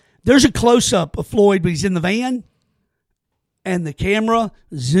just, there's a close up of Floyd when he's in the van, and the camera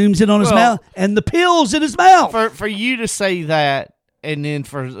zooms in on his mouth, and the pill's in his mouth. For you to say that, and then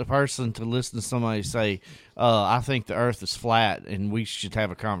for a person to listen to somebody say, I think the earth is flat and we should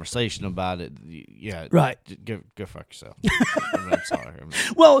have a conversation about it. Yeah. Right. Go fuck yourself. I'm sorry.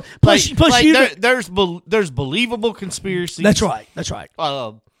 Well, plus there's believable conspiracies. That's right.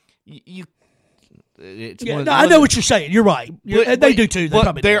 I know what you're saying. You're right. They do too. They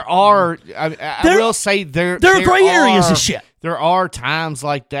probably there do. are. I will say there are gray areas of shit. There are times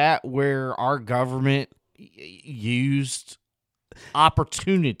like that where our government used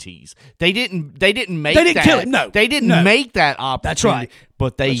opportunities. They didn't make that. They didn't kill him. No, they didn't make that opportunity. That's right.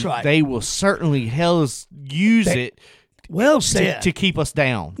 But they will certainly use it. Well said. To keep us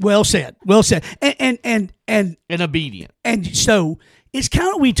down. Well said. And obedient. And so it's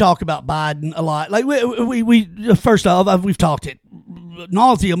kind of, we talk about Biden a lot. Like we first off, we've talked at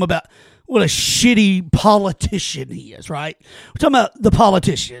nauseum about what a shitty politician he is, right? We're talking about the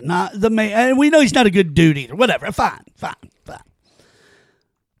politician, not the man. And we know he's not a good dude either. Whatever. Fine.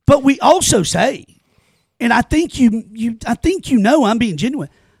 But we also say, and I think I'm being genuine.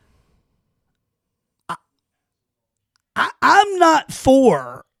 I I'm not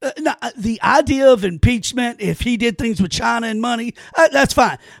for the idea of impeachment. If he did things with China and money, that's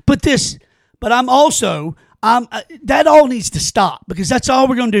fine. But I'm also. That all needs to stop, because that's all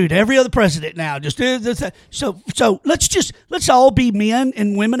we're going to do to every other president now. Just do this. So let's all be men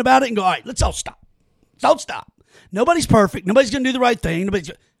and women about it and go, all right, let's all stop. Let's all stop. Nobody's perfect. Nobody's going to do the right thing.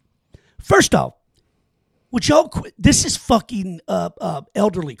 First off, would y'all quit? This is fucking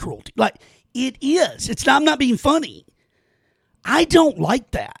elderly cruelty. Like, it is. It's not, I'm not being funny. I don't like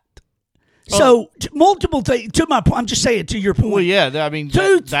that. So multiple things. To my point, I'm just saying. To your point. Well, yeah. I mean,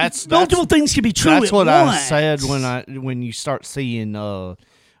 that's multiple things can be true. That's at what once. I said when you start seeing the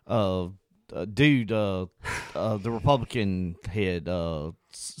Republican head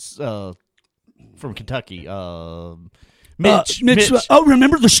from Kentucky, Mitch. Oh,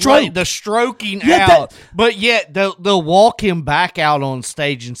 remember the stroke? Right, the stroking out. But yet they'll walk him back out on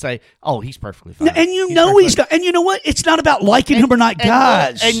stage and say, "Oh, he's perfectly fine." And he's not. And you know what? It's not about liking him or not,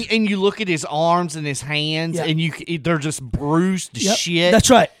 guys. And you look at his arms and his hands, and they're just bruised to shit.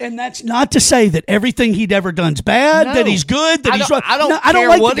 That's right. And that's not to say that everything he'd ever done's bad. No. That he's good. That he's right. I don't care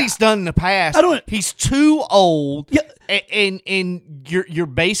like what he's done in the past. He's too old. Yeah. And you're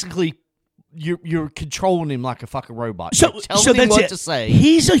basically. You're controlling him like a fucking robot. You're telling him what to say.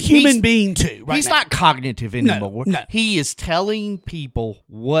 He's a human being too. Right he's now. Not cognitive anymore. No. He is telling people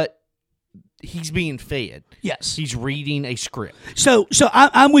what he's being fed. Yes, he's reading a script. So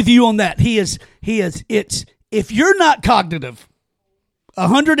I'm with you on that. He is. It's if you're not cognitive,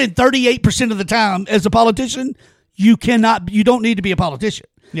 138% of the time as a politician, you don't need to be a politician.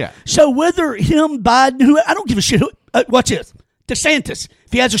 Yeah. So whether him, Biden, I don't give a shit. Watch this. DeSantis,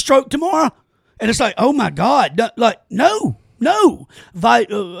 if he has a stroke tomorrow, and it's like, oh my God, no.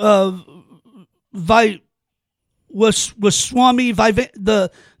 Was Swami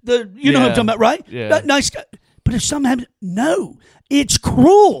the you know what I'm talking about, right? Yeah. Nice guy. But if something happens, no, it's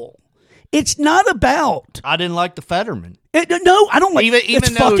cruel. It's not about. I didn't like the Fetterman. No, I don't like. Even it's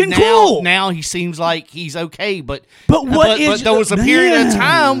though fucking cruel. Now he seems like he's okay, but but there was a period of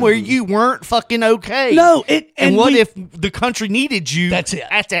time where you weren't fucking okay. No, and what if the country needed you? That's it.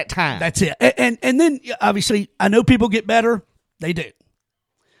 At that time. That's it. And then obviously I know people get better. They do.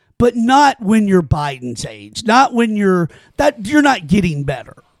 But not when you're Biden's age. Not when you're not getting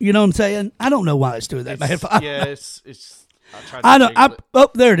better. You know what I'm saying? I don't know why it's doing that. It's.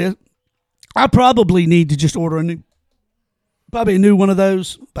 There it is. I probably need to just order a new one of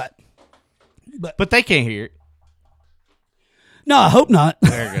those, but they can't hear it. No, I hope not.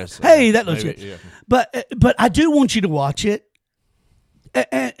 There it goes. Hey, that looks good. Yeah. But I do want you to watch it,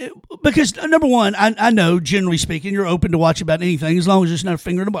 because number one, I know generally speaking, you're open to watch about anything as long as there's no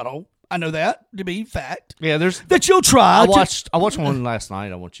finger in the butthole. I know that to be fact. Yeah, that you'll try. I watched one last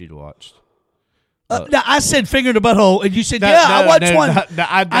night. I want you to watch. Now, I said finger in the butthole, and you said, I watched one.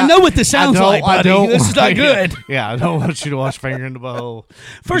 I know what this sounds like, buddy. This is not good. Yeah, I don't want you to watch finger in the butthole.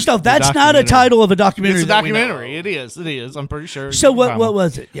 First off, that's not a title of a documentary. It's a documentary. It is. I'm pretty sure. So what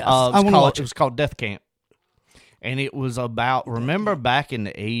was it? Yes, it was called Death Camp. And it was about, remember back in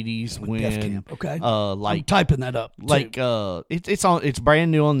the 80s when Death Camp, okay. I'm typing that up. Like it's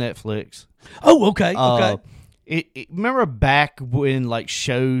brand new on Netflix. Oh, okay. Okay. Remember back when like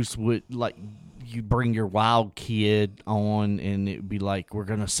shows would like you bring your wild kid on and it'd be like, we're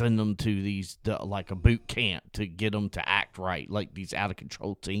going to send them to these like a boot camp to get them to act right, like these out of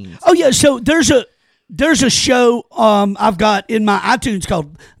control teens. Oh yeah, so there's a show I've got in my iTunes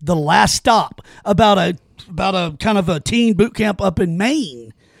called The Last Stop about a kind of a teen boot camp up in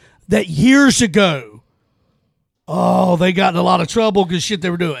Maine that years ago. Oh, they got in a lot of trouble because shit they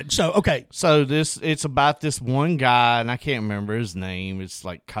were doing. So, okay. So it's about this one guy, and I can't remember his name. It's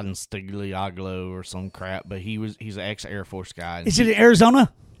like Constigliaglo or some crap, but he's an ex-Air Force guy. Is it in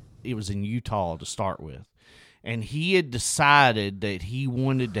Arizona? It was in Utah to start with. And he had decided that he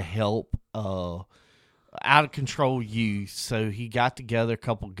wanted to help out-of-control youth, so he got together a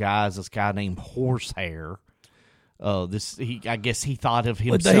couple guys, this guy named Horsehair. I guess he thought of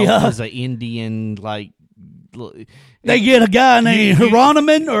himself as an Indian, like, they get a guy named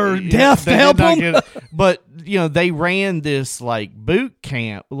Hieronymus or Death to help them. But, they ran this, like, boot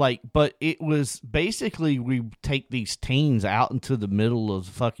camp, but it was basically we take these teens out into the middle of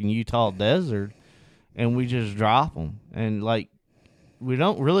the fucking Utah desert and we just drop them. And, like, we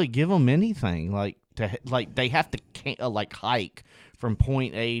don't really give them anything. They have to, hike from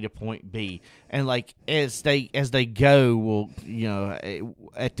point A to point B. And, like, as they go, well,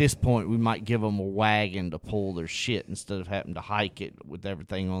 at this point, we might give them a wagon to pull their shit instead of having to hike it with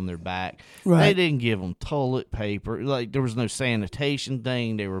everything on their back. Right. They didn't give them toilet paper. Like, there was no sanitation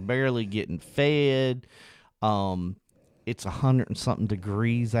thing. They were barely getting fed. it's 100 and something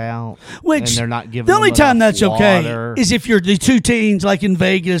degrees out, Which and they're not giving the only them time enough that's okay water. is if you're the two teens like in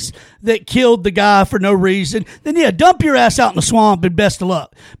Vegas that killed the guy for no reason. Then yeah, dump your ass out in the swamp and best of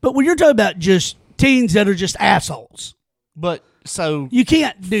luck. But when you're talking about just teens that are just assholes, But so you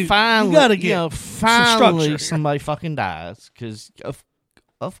can't do. finally, you gotta get some finally structure. somebody fucking dies because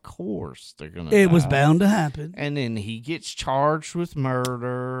of course they're gonna. It was die. bound to happen. And then he gets charged with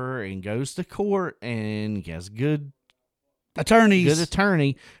murder and goes to court and gets good Attorneys.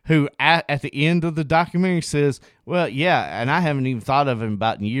 attorney who at the end of the documentary says, well, yeah, and I haven't even thought of him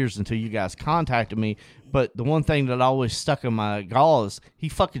about in years until you guys contacted me, but the one thing that always stuck in my gall is he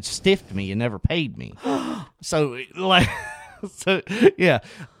fucking stiffed me and never paid me. So yeah.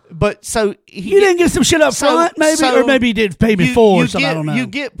 But so you didn't get some shit up front, maybe, or maybe he did pay before or something. I don't know. You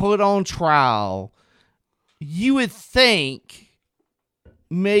get put on trial. You would think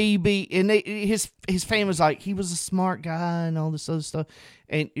maybe, and his family's like, he was a smart guy and all this other stuff,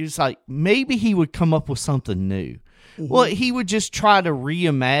 and it's like maybe he would come up with something new. Mm-hmm. Well, he would just try to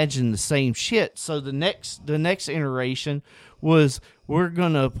reimagine the same shit. So the next iteration was we're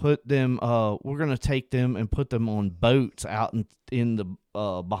gonna take them and put them on boats out in the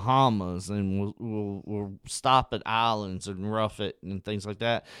Bahamas, and we'll stop at islands and rough it and things like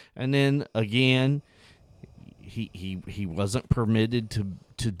that. And then again, he wasn't permitted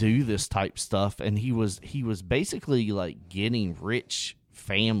to do this type stuff, and he was basically like getting rich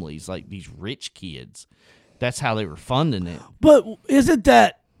families, like these rich kids. That's how they were funding it. But isn't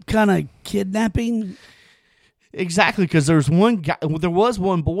that kind of kidnapping? Exactly, because there was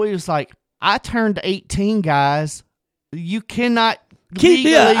one boy who's like, I turned 18, guys. You cannot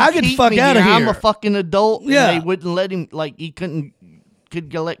I get the fuck out of here. I'm a fucking adult. Yeah. And they wouldn't let him, like, he could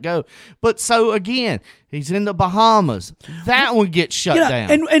let go. But so again, he's in the Bahamas. That one gets shut down.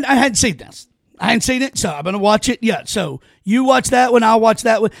 And I hadn't seen this. I hadn't seen it, so I'm gonna watch it. Yeah. So you watch that one, I'll watch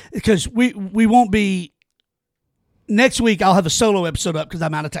that one, because we won't be. Next week, I'll have a solo episode up because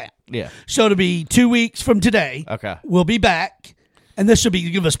I'm out of town. Yeah. So it'll be 2 weeks from today. Okay. We'll be back, and this will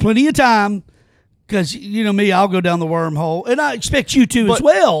give us plenty of time because you know me, I'll go down the wormhole, and I expect you to as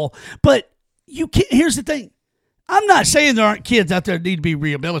well. But you can't. Here's the thing: I'm not saying there aren't kids out there that need to be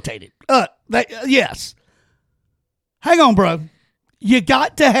rehabilitated. Yes. Hang on, bro. You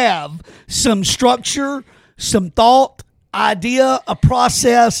got to have some structure, some thought, idea, a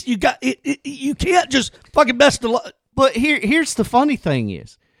process. You got it. You can't just fucking best of luck. But here's the funny thing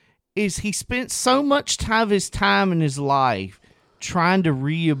is he spent so much of his time in his life trying to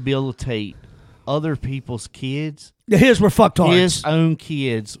rehabilitate other people's kids. His were fucked hard. His own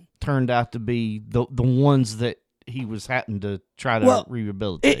kids turned out to be the ones that he was having to try to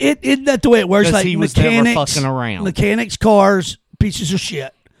rehabilitate. Isn't that the way it works? Like he was mechanics, never fucking around. Mechanics, cars, pieces of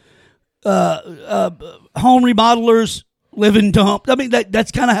shit. Home remodelers, living dump. I mean,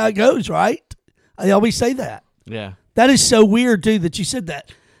 that's kind of how it goes, right? I always say that. Yeah. That is so weird, too, that you said that.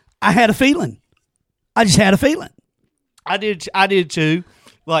 I had a feeling. I just had a feeling. I did too.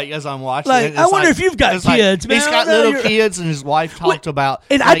 Like, as I'm watching like, it, I wonder if you've got kids, man. He's got little kids, and his wife talked about.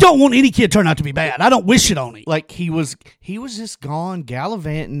 And I don't want any kid to turn out to be bad. I don't wish it on him. Like, he was just gone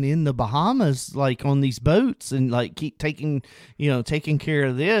gallivanting in the Bahamas, like, on these boats, and, like, keep taking care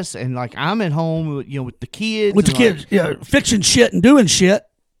of this. And, like, I'm at home, with the kids. With the kids, fixing shit and doing shit.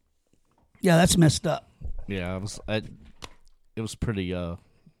 Yeah, that's messed up. Yeah, it was pretty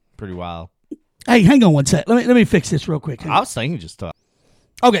wild. Hey, hang on one sec. Let me fix this real quick. I was thinking just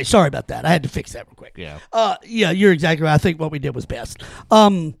okay, sorry about that. I had to fix that real quick. Yeah. Yeah, you're exactly right. I think what we did was best.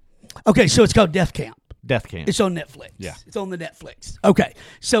 Okay, so it's called Death Camp. Death Camp. It's on Netflix. Yeah. It's on the Netflix. Okay,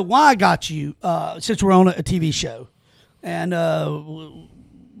 so why I got you, since we're on a TV show, and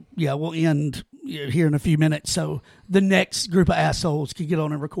we'll end here in a few minutes so the next group of assholes can get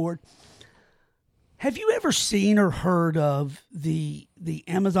on and record. Have you ever seen or heard of the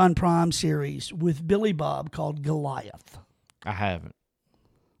Amazon Prime series with Billy Bob called Goliath? I haven't.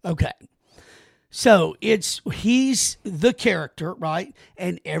 Okay. So he's the character, right?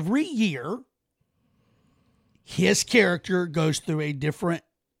 And every year his character goes through a different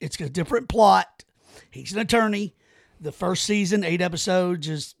plot. He's an attorney. The first season, 8 episodes,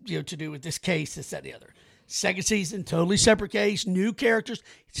 is to do with this case, this, that, the other. Second season, totally separate case, new characters.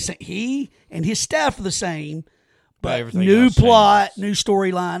 He and his staff are the same, but new plot, new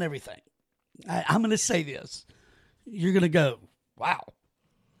storyline, everything. I'm going to say this. You're going to go, wow.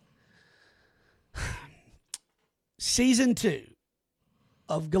 Season 2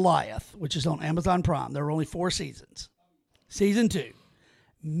 of Goliath, which is on Amazon Prime, there are only 4 seasons. Season 2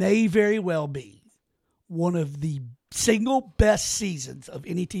 may very well be one of the single best seasons of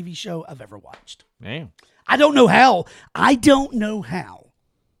any TV show I've ever watched. Damn. I don't know how.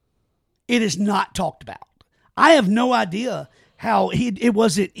 It is not talked about. I have no idea how it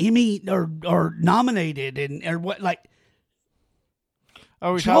wasn't Emmy or nominated or what, like.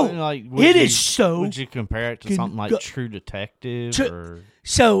 Are we Joel, talking like? is so. Would you compare it to something like True Detective?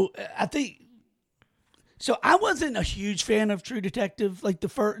 So I think. So I wasn't a huge fan of True Detective. Like the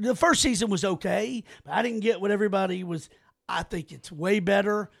first season was okay, but I didn't get what everybody was. I think it's way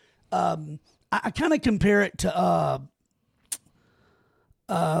better. I kind of compare it to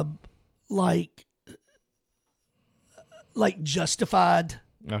like Justified.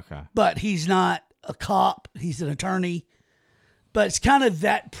 Okay. But he's not a cop, he's an attorney. But it's kind of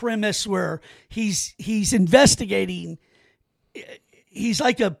that premise where he's investigating. He's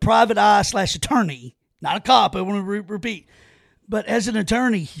like a private eye / attorney, not a cop. I want to repeat. But as an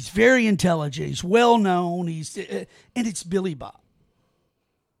attorney, he's very intelligent. He's well known. And it's Billy Bob.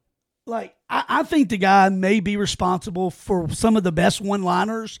 Like, I think the guy may be responsible for some of the best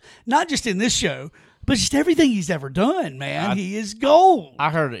one-liners, not just in this show, but just everything he's ever done, man. He is gold. I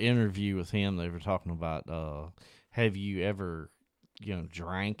heard an interview with him. They were talking about, have you ever,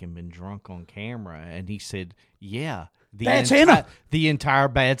 drank and been drunk on camera? And he said, yeah. The entire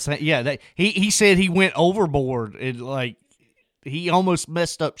Bad Santa. Yeah, he said he went overboard and, like, he almost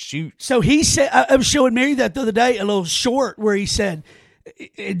messed up shoots. So he said, I was showing Mary that the other day, a little short where he said,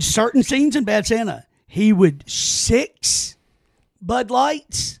 in certain scenes in Bad Santa, he would 6 Bud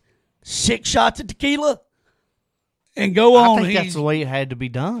Lights, 6 shots of tequila, and go on. I think that's the way it had to be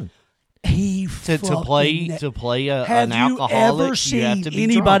done. To play an alcoholic. Have you ever seen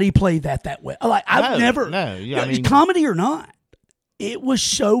anybody play that way? Like, I've never. No, I mean, comedy or not, it was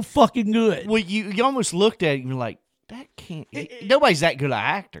so fucking good. Well, you almost looked at it and you're like, that can't. Nobody's that good an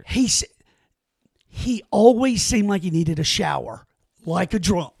actor. He always seemed like he needed a shower. Like a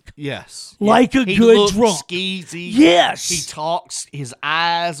drunk. Yes. Like a good drunk. Skeezy. Yes. He talks. His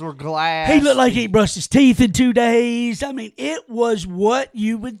eyes were glass. He looked like he brushed his teeth in 2 days. I mean, it was what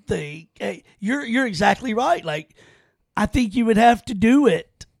you would think. Hey, you're exactly right. Like, I think you would have to do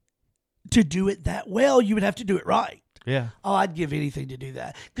it. To do it that well, you would have to do it right. Yeah. Oh, I'd give anything to do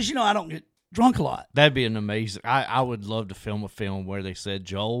that. Because, I don't get drunk a lot. That'd be an amazing. I would love to film a film where they said,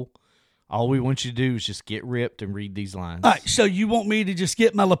 Joel, all we want you to do is just get ripped and read these lines. All right, so you want me to just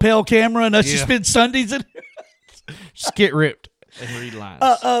get my lapel camera and us just spend Sundays in here? Just get ripped and read lines.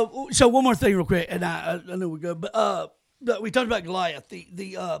 So one more thing real quick, and I know we're good, but we talked about Goliath,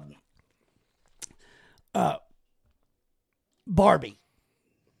 the Barbie.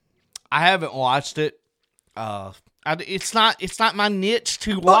 I haven't watched it. It's not my niche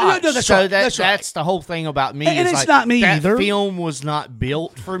to watch. No, that's so right. That's the whole thing about me. And is it's like, not me that either. Film was not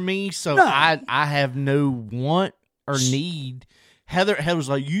built for me, so No. I have no want or need. Heather's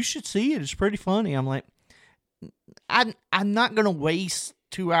like, you should see it. It's pretty funny. I'm like, I'm not gonna waste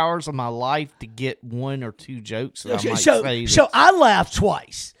 2 hours of my life to get 1 or 2 jokes that I might say. So I laughed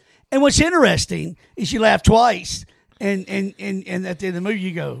twice, and what's interesting is you laugh twice, and at the end of the movie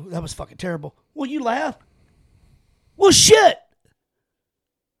you go, that was fucking terrible. Well, you laugh. Well, shit.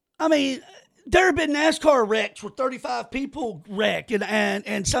 I mean, there have been NASCAR wrecks where 35 people wreck,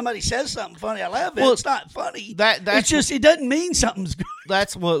 and somebody says something funny. I laugh. Well, it's not funny. It's just it doesn't mean something's good.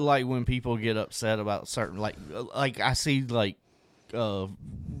 That's what, like, when people get upset about certain, like I see, like,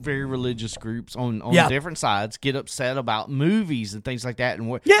 very religious groups on different sides get upset about movies and things like that, and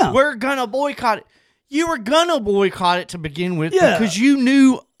we're gonna boycott it. You were gonna boycott it to begin with because you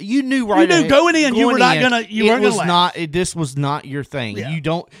knew right ahead, going in you were not gonna laugh. This was not your thing.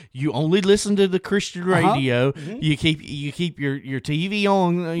 Yeah. You only listen to the Christian radio. Mm-hmm. You keep your TV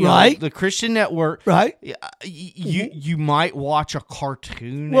on right. The Christian network. Right. You might watch a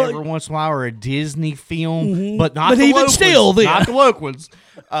cartoon every once in a while or a Disney film, but not the even woke still ones. then. Not the woke ones.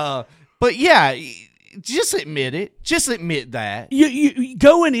 But yeah. Just admit it. Just admit that. You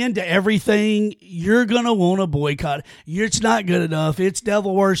going into everything, you're gonna want to boycott it. It's not good enough. It's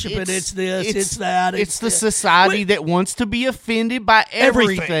devil worshiping. It's this. It's that. It's the society that wants to be offended by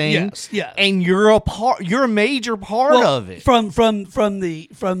everything. Yes. And you're a part. You're a major part of it. From the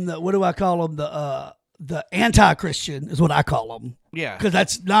what do I call them? The anti-Christian is what I call them. Yeah. Because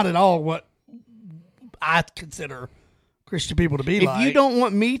that's not at all what I consider Christian people to be if like. If you don't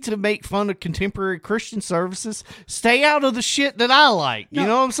want me to make fun of contemporary Christian services, stay out of the shit that I like. You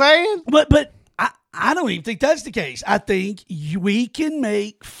know what I'm saying? But I don't even think that's the case. I think we can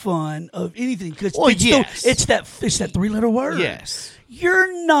make fun of anything because it's that 3-letter word. Yes.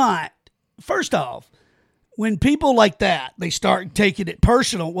 You're not. First off, when people like that, they start taking it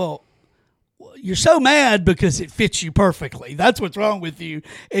personal. Well, you're so mad because it fits you perfectly. That's what's wrong with you,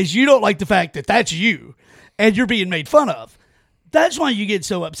 is you don't like the fact that that's you. and you're being made fun of. That's why you get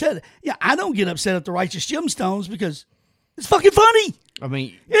so upset. Yeah, I don't get upset at the Righteous Gemstones because it's fucking funny. I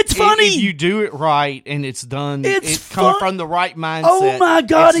mean, it's funny. If you do it right and it's done, it's coming from the right mindset. Oh my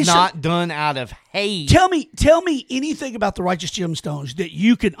God, it's not done out of hate. Tell me anything about the Righteous Gemstones that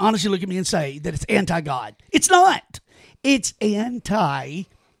you can honestly look at me and say that it's anti-God. It's not. It's anti-mega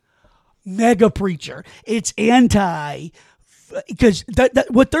preacher. It's anti. Because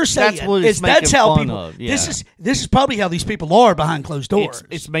what they're saying that's how people. Yeah. This is probably how these people are behind closed doors.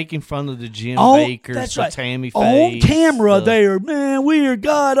 It's making fun of the Jim Bakers, that's the right. Tammy on Faye, camera. They are, man, we are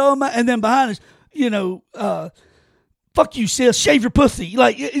God Almighty, and then behind us, fuck you, sis, shave your pussy.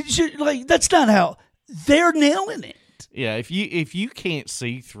 Like that's not how they're nailing it. Yeah, if you can't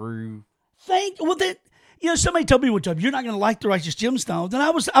see through, somebody told me one time, you're not going to like the Righteous Gemstones.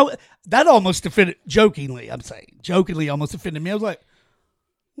 And that almost offended, jokingly almost offended me. I was like,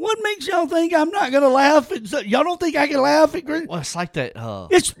 what makes y'all think I'm not going to laugh? Y'all don't think I can laugh at Green? Well, it's like that.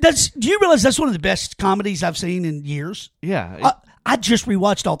 Do you realize that's one of the best comedies I've seen in years? Yeah. I just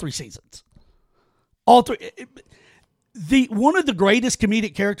rewatched all 3 seasons. All 3. One of the greatest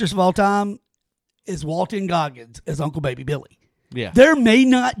comedic characters of all time is Walton Goggins as Uncle Baby Billy. Yeah. There may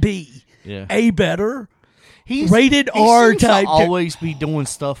not be a better rated R type. Always be doing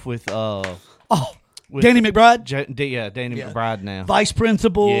stuff with Danny McBride. Danny McBride now. Vice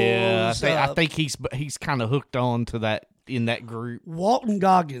principal. Yeah, I think he's kind of hooked on to that in that group. Walton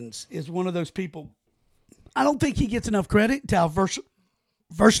Goggins is one of those people. I don't think he gets enough credit to how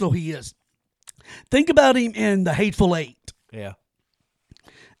versatile he is. Think about him in The Hateful Eight. Yeah.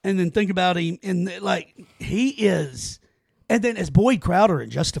 And then think about him in he is. And then as Boyd Crowder in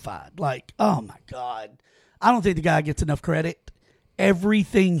Justified. Oh my God. I don't think the guy gets enough credit.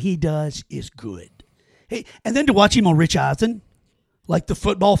 Everything he does is good. And then to watch him on Rich Eisen, like the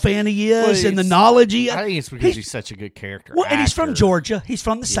football fan he is and the knowledge he has. I think it's because he's such a good character. Well, and he's from Georgia. He's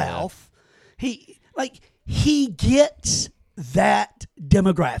from the South. He gets that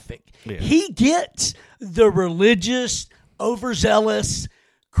demographic. Yeah. He gets the religious, overzealous,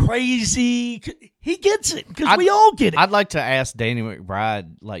 crazy. He gets it because we all get it. I'd like to ask Danny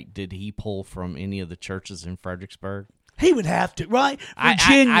McBride, did he pull from any of the churches in Fredericksburg? He would have to, right?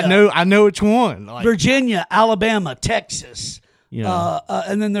 Virginia. I know which one. Virginia, Alabama, Texas.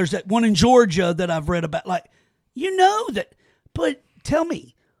 And then there's that one in Georgia that I've read about. That. But tell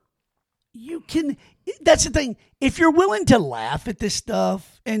me, you can. That's the thing. If you're willing to laugh at this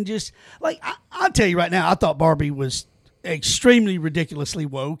stuff and just I'll tell you right now, I thought Barbie was extremely ridiculously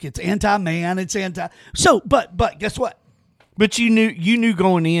woke. It's anti-man. It's anti. So, but guess what? But you knew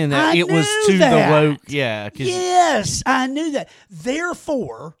going in that it was to the woke. Yeah. Yes, I knew that.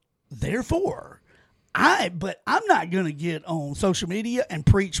 Therefore, I'm not going to get on social media and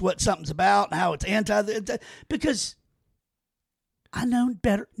preach what something's about and how it's because I know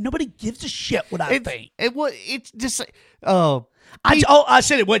better. Nobody gives a shit what I think. It's just. I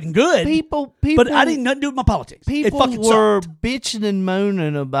said it wasn't good. People, but I didn't nothing to do with my politics. People were bitching and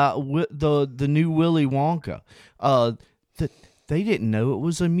moaning about the new Willy Wonka. They didn't know it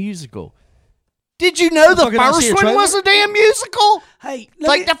was a musical. Did you know the first one was a damn musical? Hey,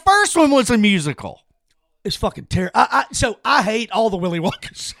 the first one was a musical. It's fucking terrible. So I hate all the Willy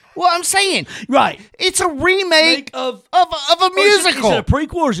Wonkas. Well, I'm saying, right? It's a remake of a musical. Is it a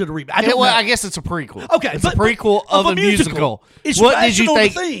prequel or is it a remake? I guess it's a prequel. Okay, it's a prequel of a musical. What did you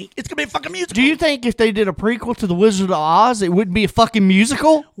think? It's gonna be a fucking musical. Do you think if they did a prequel to The Wizard of Oz, it wouldn't be a fucking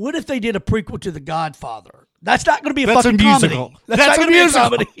musical? What if they did a prequel to The Godfather? That's not going to be a fucking musical. Comedy. That's not going to be a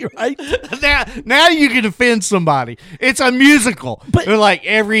comedy, right? Now you can offend somebody. It's a musical. But they're like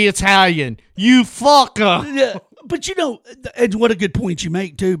every Italian, you fucker. Yeah, but and what a good point you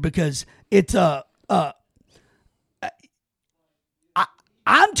make too, because it's I'm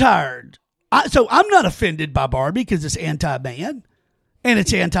tired. So I'm not offended by Barbie because it's anti-man and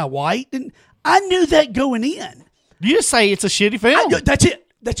it's anti-white, and I knew that going in. You just say it's a shitty film. That's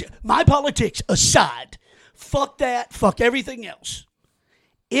it. My politics aside. Fuck that. Fuck everything else.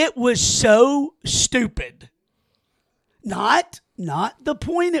 It was so stupid. Not the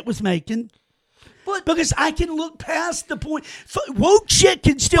point it was making, but because I can look past the point. Woke shit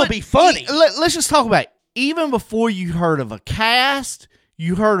can still be funny. Let's just talk about it. Even before you heard of a cast,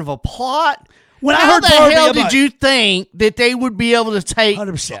 you heard of a plot. How the hell did you think that they would be able to take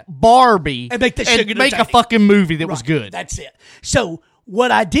 100%. Barbie and make a fucking movie that was good? That's it. So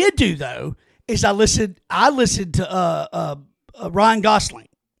what I did do though is I listened to Ryan Gosling,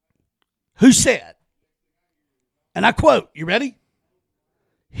 who said, and I quote, you ready?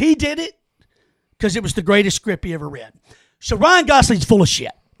 He did it because it was the greatest script he ever read. So Ryan Gosling's full of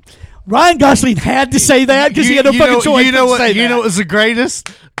shit. Ryan Gosling had to say that because he had no fucking choice. You know what was the greatest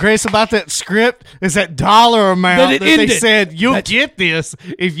about that script is that dollar amount that they said you'll get this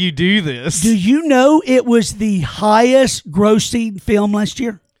if you do this. Do you know it was the highest grossing film last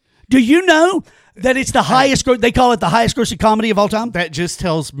year? Do you know that it's the highest? They call it the highest grossing comedy of all time. That just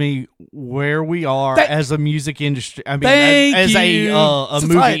tells me where we are as a music industry. I mean, as a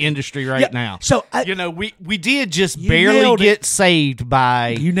movie industry now. So we did just barely get saved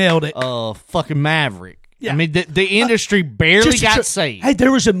by you nailed it. Fucking Maverick. Yeah. I mean, the industry barely got saved. Hey,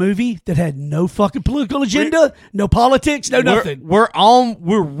 there was a movie that had no fucking political agenda, no politics, nothing.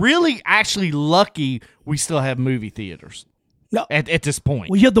 We're really actually lucky we still have movie theaters. No, at this point.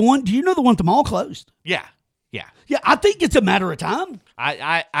 Well, you have the one. Do you know the one at the mall closed? Yeah. I think it's a matter of time.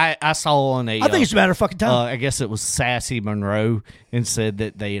 I saw on a. I think it's a matter of fucking time. I guess it was Sassy Monroe and said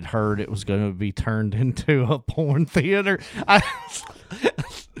that they had heard it was going to be turned into a porn theater. May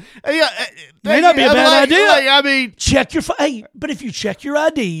not be a bad idea. I mean, check your. But if you check your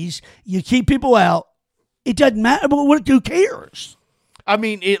IDs, you keep people out. It doesn't matter. Who cares? I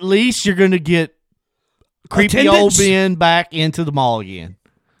mean, at least you're going to get creepy old Ben back into the mall again.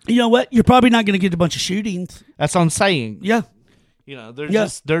 You know what? You're probably not going to get a bunch of shootings. That's what I'm saying. Yeah.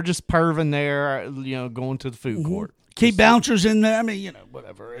 They're just perving there, going to the food court. Keep bouncers in there. I mean,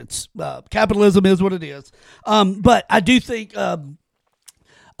 whatever. It's capitalism is what it is. But I do think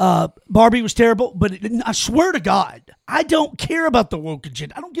Barbie was terrible, but I swear to God, I don't care about the woke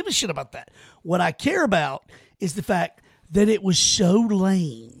agenda. I don't give a shit about that. What I care about is the fact that it was so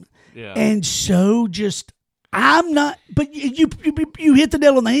lame and so just. I'm not, but you hit the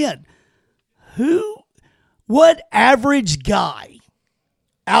nail on the head. What average guy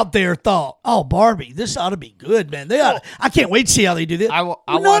out there thought, oh, Barbie, this ought to be good, man. I can't wait to see how they do this.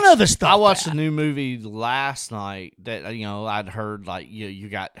 None of the stuff. I watched a new movie last night that, I'd heard, you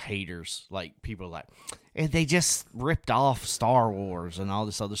got haters, people like, and they just ripped off Star Wars and all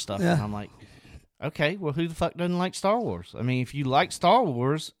this other stuff. Yeah. And I'm like, okay, well, who the fuck doesn't like Star Wars? I mean, if you like Star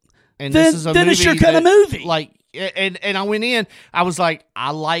Wars, and this is a movie it's your kind of movie. And I went in, I was like,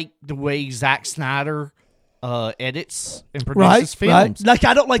 I like the way Zack Snyder edits and produces films. Right.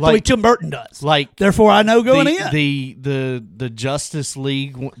 I don't like the way Tim Burton does. Therefore, I know going in. The Justice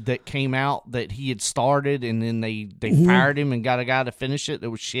League that came out that he had started, and then they fired him and got a guy to finish it that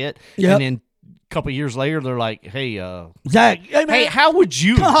was shit. Yep. And then a couple years later, they're like, hey, Zach, hey, how would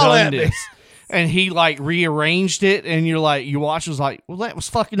you have done this? And he rearranged it, and you watch. It was like, well, that was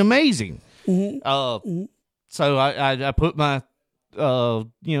fucking amazing. Mm-hmm. So I put my, put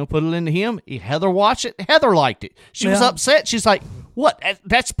it into him. Heather watched it. Heather liked it. She was upset. She's like, "What?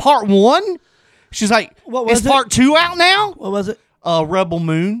 That's part one?" She's like, "Is part two out now?" What was it? Rebel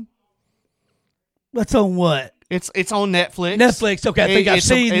Moon. That's on what? It's on Netflix. Netflix. Okay, I think I've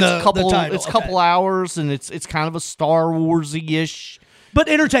seen the title. It's a couple hours, and it's kind of a Star Warsy-ish. But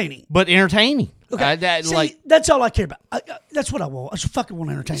entertaining. Okay. That's all I care about. That's what I want. I just fucking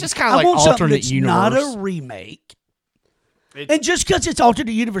want entertainment. It's just kind of like alternate universe. Not a remake. And just because it's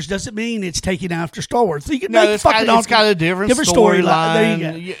alternate universe doesn't mean it's taking after Star Wars. So you can it's got a different storyline.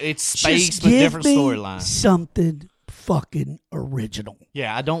 There you go. It's space, but different storyline. Something fucking original.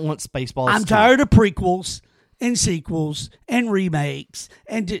 Yeah, I don't want Spaceballs. I'm tired of prequels and sequels and remakes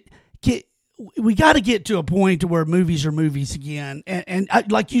and we got to get to a point to where movies are movies again. And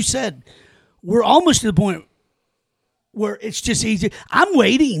like you said, we're almost to the point where it's just easy. I'm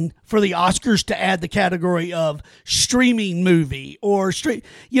waiting for the Oscars to add the category of streaming movie or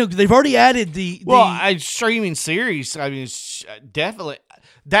they've already added the streaming series. I mean, definitely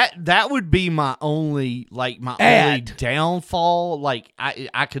that would be my only only downfall. I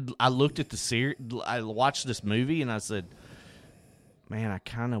looked at the series, I watched this movie, and I said, man, I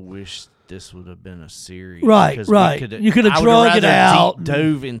kind of wish this would have been a series. Right. You could have drug it out. Deep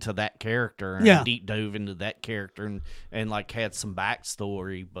dove into that character. And deep dove into that character and had some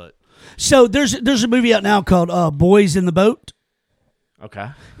backstory. But so there's a movie out now called Boys in the Boat. Okay.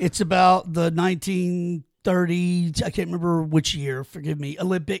 It's about the 1930s. I can't remember which year. Forgive me.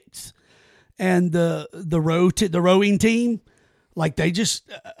 Olympics and the rowing team. They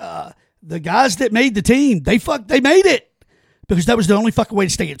just the guys that made the team. They made it. Because that was the only fucking way to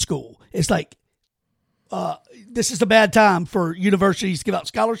stay at school. It's this is a bad time for universities to give out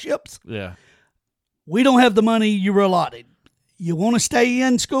scholarships. Yeah. We don't have the money you were allotted. You want to stay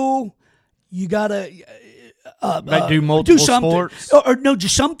in school, you got to do multiple sports? Or no,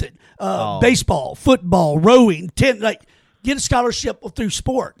 just something. Baseball, football, rowing, get a scholarship through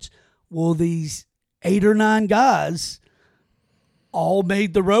sports. Well, these 8 or 9 guys all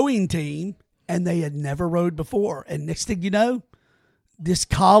made the rowing team, and they had never rowed before. And next thing you know, this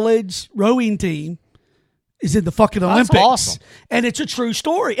college rowing team is in the fucking Olympics. That's awesome. And it's a true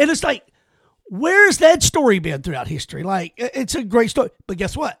story. And it's like, where's that story been throughout history? Like, it's a great story. But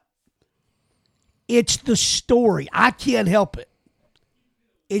guess what? It's the story. I can't help it.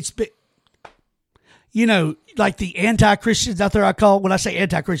 It's been, you know, like the anti-Christians out there, when I say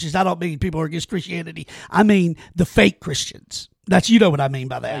anti-Christians, I don't mean people who are against Christianity. I mean the fake Christians. You know what I mean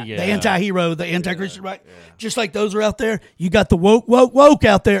by that. Yeah. The anti-hero, the anti-Christian, right? Yeah. Just like those are out there. You got the woke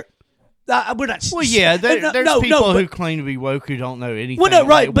out there. We're not. Well, yeah, there's people who claim to be woke who don't know anything. Well, no,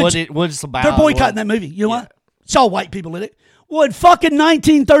 right, like what it's about. They're boycotting that movie. You know what? It's all white people in it. Well, in fucking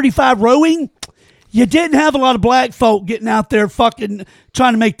 1935 rowing, you didn't have a lot of black folk getting out there fucking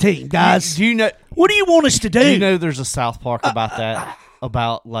trying to make team, guys. Do you know? What do you want us to do? Do you know there's a South Park about that?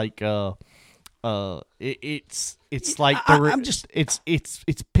 About like it's like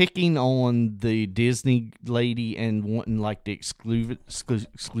it's picking on the Disney lady and wanting like the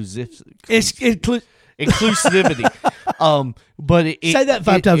inclusivity. But say that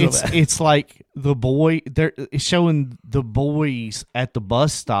 5 times over. It's like it's showing the boys at the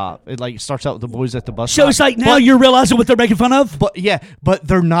bus stop. It like starts out with the boys at the bus stop. So it's like now you're realizing what they're making fun of? But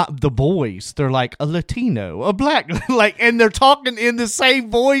they're not the boys. They're like a Latino, a black, like, and they're talking in the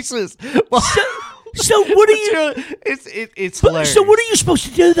same voices. So what do you? It's hilarious. So what are you supposed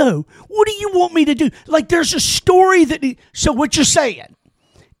to do though? What do you want me to do? Like, there's a story that. So what you're saying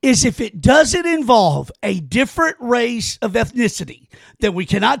is, if it doesn't involve a different race of ethnicity, then we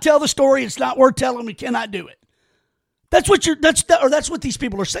cannot tell the story. It's not worth telling. We cannot do it. That's what that's what these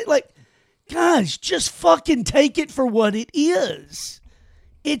people are saying. Like, guys, just fucking take it for what it is.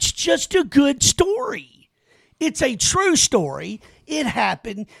 It's just a good story. It's a true story. It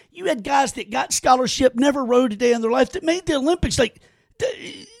happened. You had guys that got scholarship, never rowed a day in their life, that made the Olympics, like,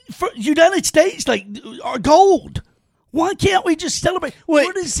 for United States, like, are gold. Why can't we just celebrate?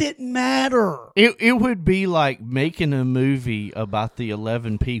 What does it matter? It would be like making a movie about the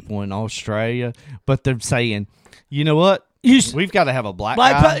 11 people in Australia, but they're saying, you know what? We've got to have a black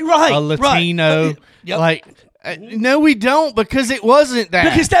guy, right, a Latino, right. Yep. Like. No, we don't, because it wasn't that.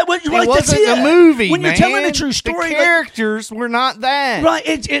 Because it wasn't the movie. When you're telling a true story, the characters were not that. Right?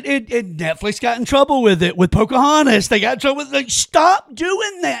 Netflix got in trouble with it with Pocahontas. They got in trouble with stop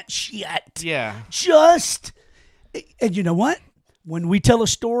doing that shit. Yeah. And you know what? When we tell a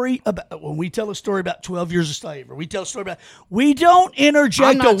story about 12 years of slavery, we don't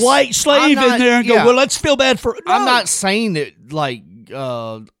interject a white slave in there and go, well, let's feel bad for. No. I'm not saying that like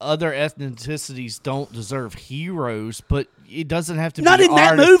other ethnicities don't deserve heroes, but it doesn't have to not be in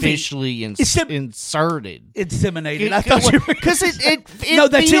that artificially movie. Inserted. Inseminated. I thought because it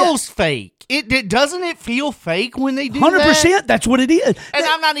feels fake. It doesn't it feel fake when they do 100%. that? That's what it is. And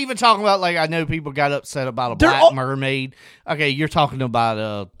I'm not even talking about, like, I know people got upset about a black mermaid. Okay, you're talking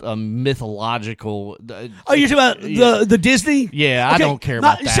about a mythological. You're talking about the Disney? Yeah, okay. I don't care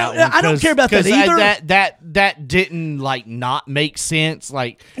about that. I don't care about that either. That didn't like not make sense.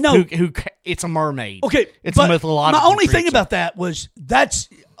 Like, no, who it's a mermaid. Okay, it's a mythological. My only creature. thing about that was that's.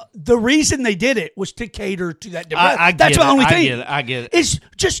 The reason they did it was to cater to that. That's my only thing. I get it. It's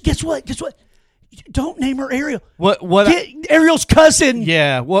just guess what? Don't name her Ariel. Ariel's cousin.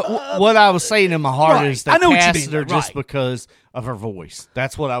 Yeah. What I was saying in my heart is they cast her just because of her voice.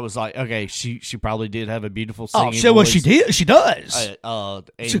 That's what I was like. Okay, she probably did have a beautiful singing voice. Well, she did. She does.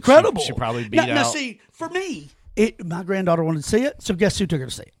 It's incredible. She probably beat out. Now, see, for me, my granddaughter wanted to see it, so guess who took her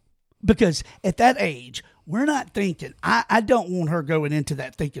to see it? Because at that age, we're not thinking. I don't want her going into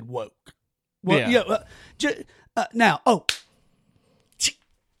that thinking woke. Well, now,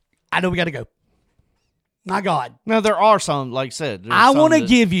 I know we got to go. My God. Now, there are some, like I said. I want to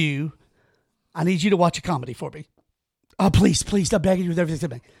give you, I need you to watch a comedy for me. Oh, please, I'm begging you with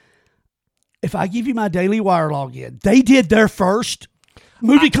everything. If I give you my Daily Wire login, they did their first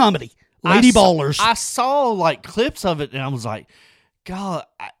movie comedy, Lady Ballers. I saw, like, clips of it, and I was like, God,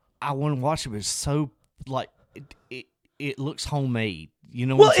 I want to watch it, but it's so, like, it looks homemade. You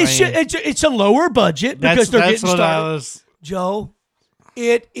know what I'm saying? It's a lower budget because they're getting started. Joe,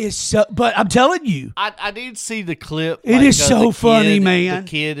 it is so, but I'm telling you. I did see the clip. It is so funny, man. The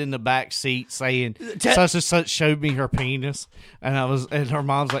kid in the back seat saying, such and such showed me her penis. And her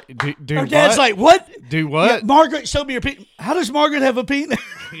mom's like, do her what? Dad's like, what? Do what? Yeah, Margaret showed me her penis. How does Margaret have a penis?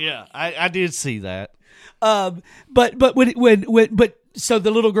 Yeah, I did see that. But so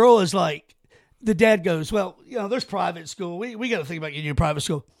the little girl is like, the dad goes, well, there's private school. We got to think about getting you a private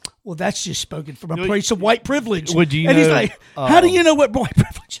school. Well, that's just spoken from a place of white privilege. He's like, how do you know what white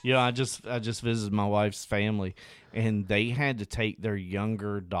privilege? I just visited my wife's family, and they had to take their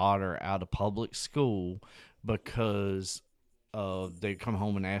younger daughter out of public school because they come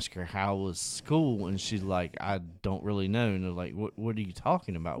home and ask her how was school, and she's like, I don't really know. And they're like, what are you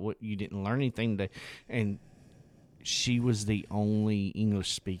talking about? What, you didn't learn anything today? And she was the only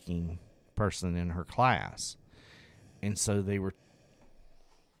English speaking person in her class, and so they were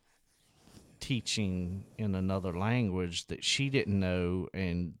teaching in another language that she didn't know,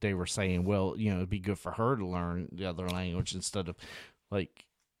 and they were saying, well, it'd be good for her to learn the other language instead of like.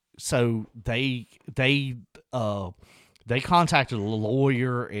 So they contacted a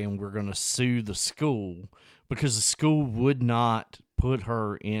lawyer and were going to sue the school because the school would not put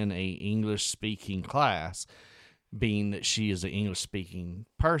her in a English speaking class, being that she is an English speaking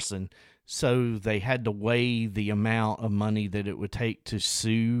person. So they had to weigh the amount of money that it would take to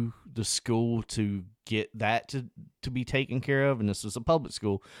sue the school to get that to be taken care of, and this was a public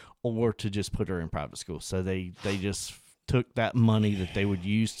school, or to just put her in private school. So they just took that money that they would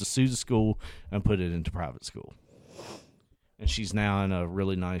use to sue the school and put it into private school. And she's now in a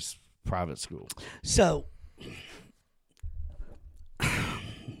really nice private school. So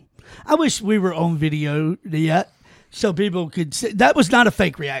I wish we were on video yet, so people could see. That was not a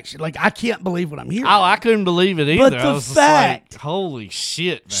fake reaction. Like, I can't believe what I'm hearing. Oh, I couldn't believe it either. But I the was fact, just like, holy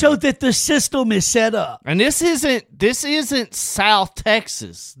shit, man. so that the system is set up. And this isn't South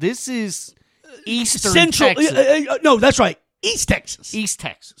Texas. This is Eastern Central, Texas. no, that's right. East Texas. East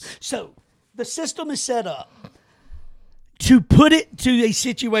Texas. So the system is set up to put it to a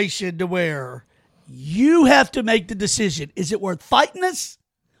situation to where you have to make the decision. Is it worth fighting us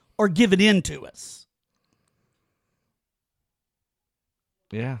or giving in to us?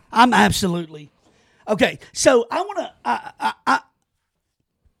 Yeah. I'm absolutely. Okay, so I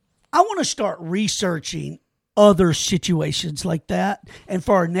want to start researching other situations like that. And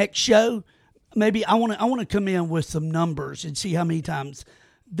for our next show, maybe I want to come in with some numbers and see how many times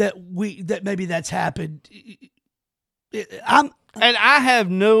that maybe that's happened. And I have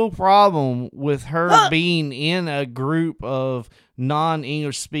no problem with her being in a group of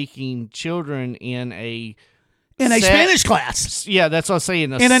non-English speaking children in a Spanish class. Yeah, that's what I'm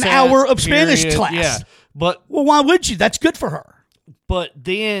saying. In an hour of Spanish class. Yeah, but well, why would you? That's good for her. But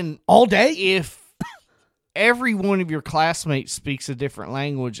then all day, if every one of your classmates speaks a different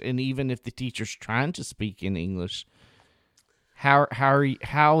language, and even if the teacher's trying to speak in English, how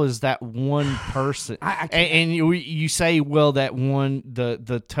is that one person? And you say, well, that one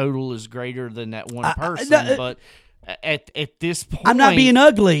the total is greater than that one person, but at this point, I'm not being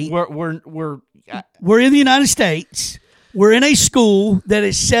ugly. We're in the United States. We're in a school that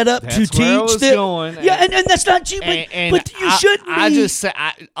is set up to teach going. Yeah, and that's not you, but you shouldn't be. I just say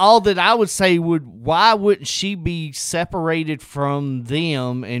all that I would say why wouldn't she be separated from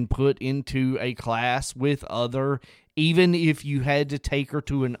them and put into a class with other? Even if you had to take her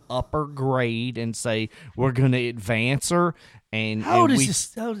to an upper grade and say we're going to advance her. And how old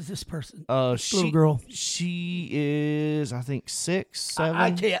is this person? Little girl. She is, I think, 6, 7.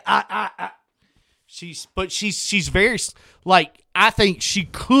 I can't. She's very, like, I think she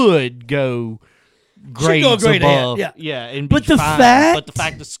could go grades above. Yeah, and be fine. But the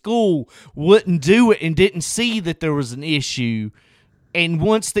fact the school wouldn't do it and didn't see that there was an issue, and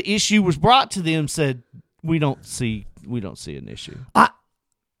once the issue was brought to them, said we don't see an issue.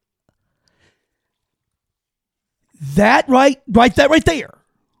 That right there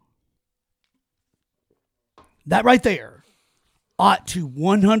ought to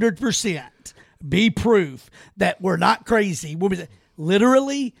 100% be proof that we're not crazy.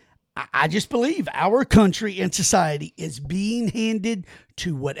 Literally, I just believe our country and society is being handed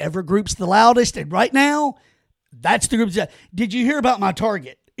to whatever group's the loudest. And right now, that's the group. Did you hear about my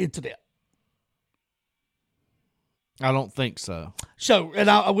Target incident? I don't think so. So, and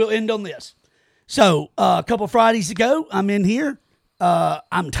I will end on this. So, a couple of Fridays ago, I'm in here.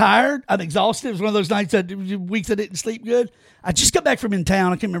 I'm tired. I'm exhausted. It was one of those weeks I didn't sleep good. I just got back from in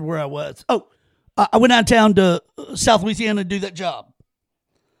town. I can't remember where I was. Oh, I went out of town to South Louisiana to do that job.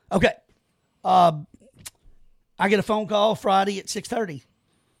 Okay. I get a phone call Friday at 6:30.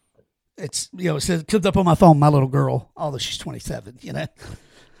 It's, it says, it comes up on my phone, my little girl, although she's 27,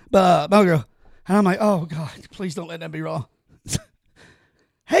 But my girl, and I'm like, oh, God, please don't let that be wrong.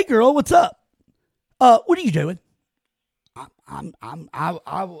 Hey, girl, what's up? What are you doing? What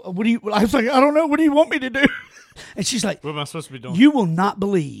do you, I was like, I don't know. What do you want me to do? And she's like, what am I supposed to be doing? You will not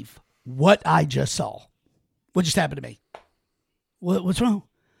believe what I just saw. What just happened to me? What's wrong?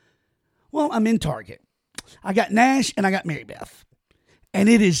 Well, I'm in Target. I got Nash and I got Mary Beth. And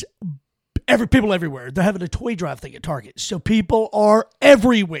it is people everywhere. They're having a toy drive thing at Target. So people are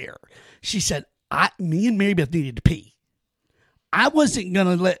everywhere. She said, me and Mary Beth needed to pee. I wasn't going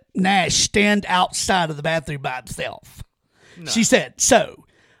to let Nash stand outside of the bathroom by himself. She said, so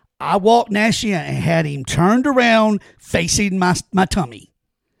I walked Nash in and had him turned around facing my tummy.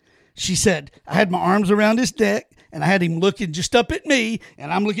 She said, I had my arms around his neck and I had him looking just up at me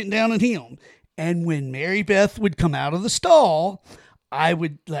and I'm looking down at him. And when Mary Beth would come out of the stall, I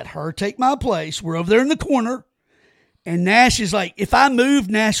would let her take my place. We're over there in the corner. And Nash is like, if I moved,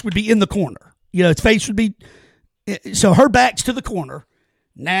 Nash would be in the corner. You know, his face would be, so her back's to the corner.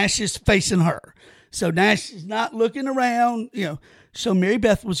 Nash is facing her. So Nash is not looking around, you know. So Mary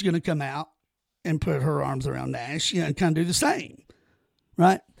Beth was going to come out and put her arms around Nash, you know, and kind of do the same,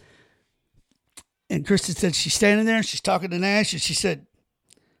 right? And Kristen said she's standing there and she's talking to Nash and she said,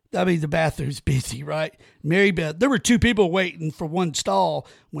 I mean, the bathroom's busy, right? Mary Beth, there were two people waiting for one stall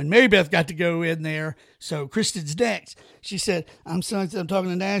when Mary Beth got to go in there. So Kristen's next. She said, I'm talking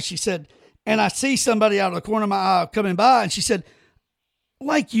to Nash. She said, and I see somebody out of the corner of my eye coming by. And she said,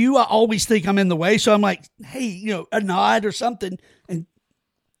 like you, I always think I'm in the way. So I'm like, hey, you know, a nod or something. And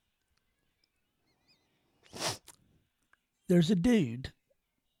there's a dude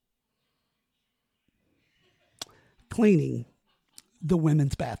cleaning the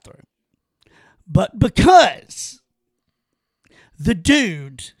women's bathroom. But because the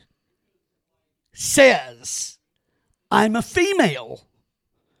dude says, I'm a female,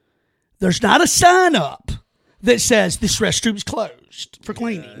 there's not a sign up that says this restroom's closed for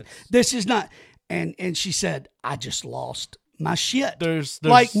cleaning. Yes. This is not. And she said, I just lost my shit. There's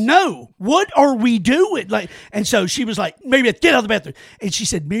like, no, what are we doing? Like, and so she was like, Mary Beth, get out of the bathroom. And she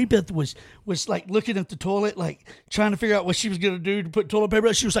said, Mary Beth was like looking at the toilet, like trying to figure out what she was going to do to put toilet paper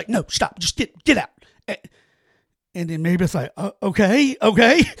out. She was like, no, stop, just get out. And then Mary Beth's like, okay.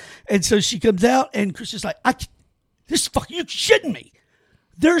 And so she comes out and Chris is like, this fuck, you shitting me.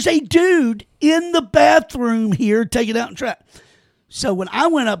 There's a dude in the bathroom here taking out and trash. So when I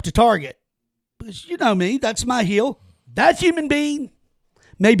went up to Target, because you know me, that's my heel. That human being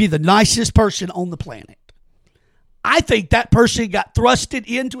may be the nicest person on the planet. I think that person got thrusted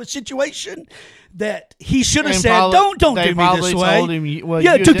into a situation that he should have said, don't do me this way. Told him, well,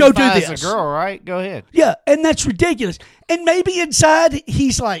 yeah, you to go do as this. a girl, right? Go ahead. Yeah, and that's ridiculous. And maybe inside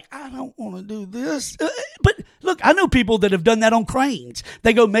he's like, I don't want to do this. But look, I know people that have done that on cranes.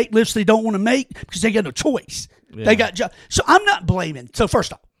 They go make lifts they don't want to make because they got no choice. Yeah. They got jobs. So I'm not blaming. So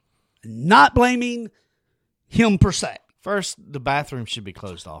first off, not blaming him per se. First, the bathroom should be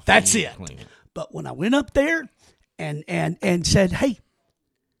closed off. That's it. But when I went up there and said, hey,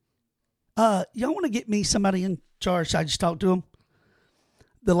 y'all want to get me somebody in charge? So I just talked to him.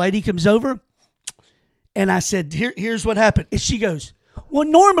 The lady comes over, and I said, here's what happened. And she goes, well,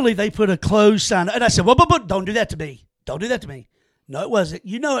 normally they put a closed sign. And I said, well, but don't do that to me. Don't do that to me. No, it wasn't.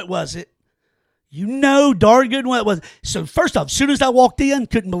 You know it wasn't. You know darn good well it wasn't. So first off, as soon as I walked in,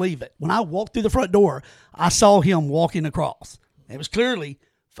 couldn't believe it. When I walked through the front door, I saw him walking across. It was clearly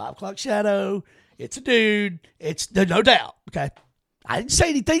 5 o'clock shadow. It's a dude. It's no doubt. Okay. I didn't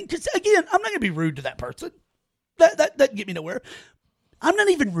say anything because, again, I'm not going to be rude to that person. That doesn't get me nowhere. I'm not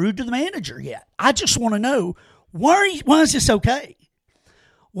even rude to the manager yet. I just want to know, why is this okay?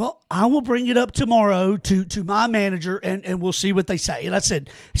 Well, I will bring it up tomorrow to my manager and we'll see what they say. And I said,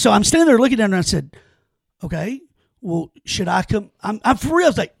 so I'm standing there looking at her and I said, okay, well, should I come? I'm for real. I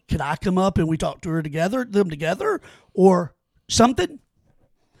was like, could I come up and we talk to her together, them together or something?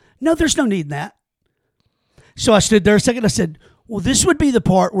 No, there's no need in that. So I stood there a second. I said, well, this would be the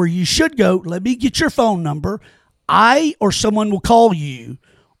part where you should go, let me get your phone number. I or someone will call you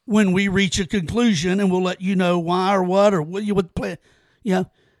when we reach a conclusion and we'll let you know why or what or what you would play. Yeah.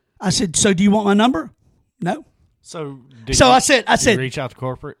 I said, so do you want my number? No. I said, reach out to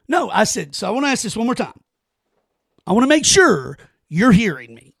corporate? No, I said, so I want to ask this one more time. I want to make sure you're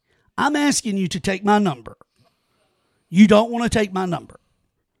hearing me. I'm asking you to take my number. You don't want to take my number.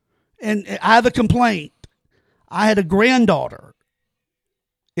 And I have a complaint. I had a granddaughter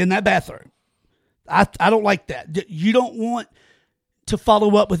in that bathroom. I don't like that. You don't want to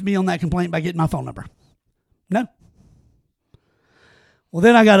follow up with me on that complaint by getting my phone number. No. Well,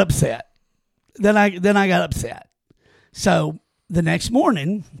 then I got upset. Then I got upset. So the next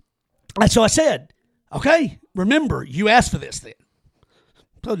morning, so I said, okay, remember, you asked for this then.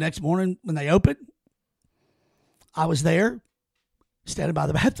 So the next morning when they opened, I was there standing by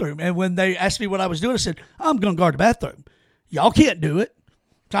the bathroom. And when they asked me what I was doing, I said, I'm going to guard the bathroom. Y'all can't do it.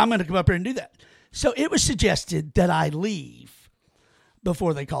 So I'm going to come up here and do that. So it was suggested that I leave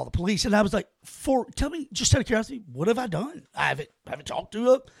before they call the police. And I was like, tell me, just out of curiosity, what have I done? I haven't talked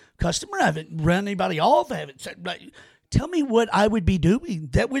to a customer. I haven't run anybody off. I haven't said, tell me what I would be doing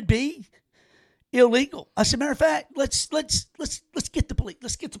that would be illegal. As a matter of fact, let's get the police.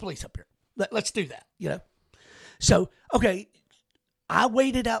 Let's get the police up here. Let's do that, you know? So, okay, I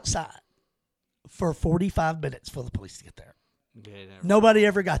waited outside for 45 minutes for the police to get there. Nobody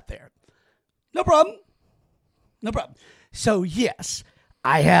ever got there. No problem. No problem. So, yes,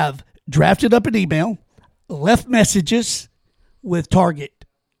 I have drafted up an email, left messages with Target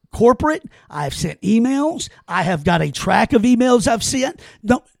Corporate. I've sent emails. I have got a track of emails I've sent.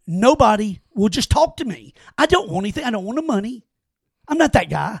 No, nobody will just talk to me. I don't want anything. I don't want the money. I'm not that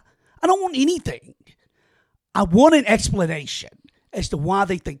guy. I don't want anything. I want an explanation as to why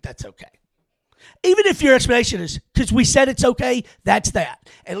they think that's okay. Even if your explanation is because we said it's okay, that's that.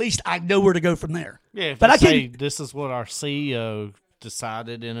 At least I know where to go from there. Yeah, but I say can't. This is what our CEO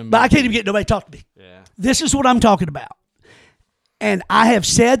decided in a meeting. But I can't even get nobody to talk to me. Yeah. This is what I'm talking about. And I have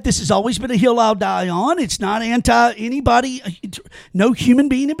said this has always been a hill I'll die on. It's not anti anybody, no human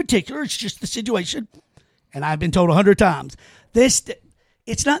being in particular. It's just the situation. And I've been told 100 times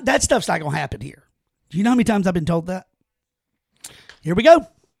it's not that stuff's not going to happen here. Do you know how many times I've been told that? Here we go.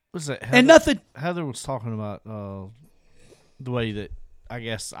 What's that? Nothing. Heather was talking about the way that I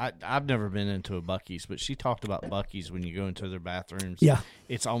guess I've never been into a Buc-ee's, but she talked about Buc-ee's when you go into their bathrooms. Yeah,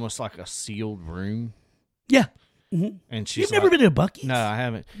 it's almost like a sealed room. Yeah, mm-hmm. And she's You've never been to a Buc-ee's? No, I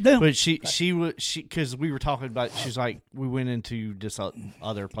haven't. No. But she because we were talking about. She's like, we went into this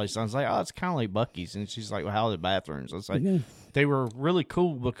other place. I was like, oh, it's kind of like Buc-ee's, and she's like, well, how are the bathrooms? I was like, they were really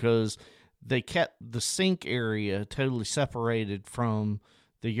cool because they kept the sink area totally separated from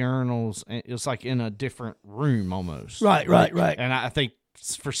the urinals, and it was like in a different room almost. Right. And I think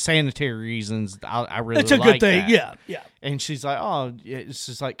for sanitary reasons, I really that's a like good thing. that. Yeah. And she's like, oh, it's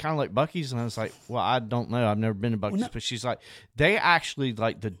just like kind of like Buc-ee's, and I was like, well, I don't know, I've never been to Buc-ee's, but she's like, they actually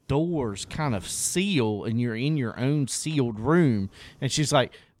like the doors kind of seal, and you're in your own sealed room, and she's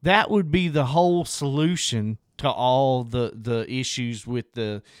like, that would be the whole solution to all the issues with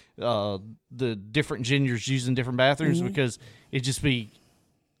the different genders using different bathrooms, because it'd just be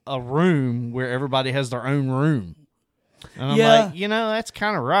a room where everybody has their own room. And I'm like, that's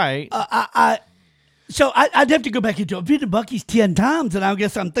kind of right. So I'd have to go back into it. I've been to Buc-ee's 10 times, and I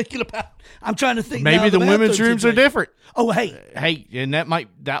guess I'm trying to think. Maybe the women's rooms are different. Oh, hey, and that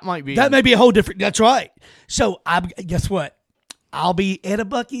might be a whole different. That's right. So guess what? I'll be at a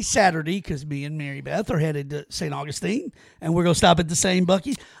Buc-ee's Saturday because me and Mary Beth are headed to St. Augustine, and we're going to stop at the same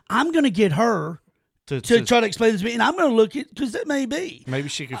Buc-ee's. I'm going to get her to try to explain this to me, and I'm going to look at, because it may be. Maybe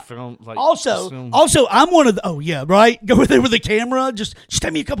she could film. Also, I'm one of the, right? Go there with the camera. Just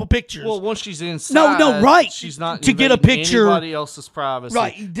take me a couple pictures. Well, once she's inside. No, right. She's not to get a picture. Anybody else's privacy.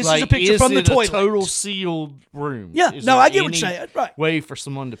 Right. This is a picture from the toilet. A total sealed room. Yeah. No, I get what you're saying. Right. Way for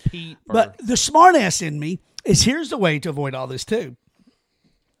someone to peep. But the smart ass in me is, here's the way to avoid all this too.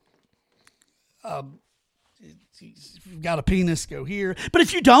 If you've got a penis, go here. But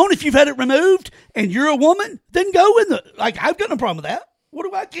if you don't, if you've had it removed and you're a woman, then go in I've got no problem with that. What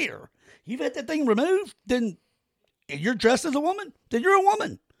do I care? You've had that thing removed, then you're dressed as a woman, then you're a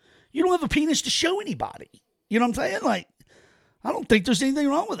woman. You don't have a penis to show anybody. You know what I'm saying? I don't think there's anything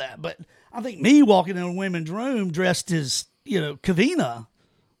wrong with that. But I think me walking in a women's room dressed as, Kavina,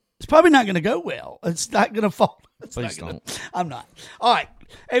 it's probably not going to go well. It's not going to fall. Please don't. I'm not. All right.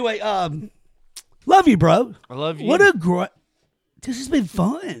 Anyway, love you, bro. I love you. What a great. This has been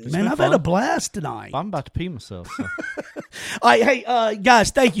fun, man. I've had a blast tonight. I'm about to pee myself. So. All right, hey, guys,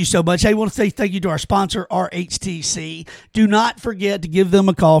 thank you so much. Hey, I want to say thank you to our sponsor, RHTC. Do not forget to give them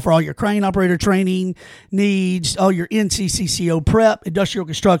a call for all your crane operator training needs, all your NCCCO prep, industrial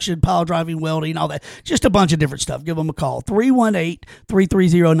construction, pile driving, welding, all that. Just a bunch of different stuff. Give them a call,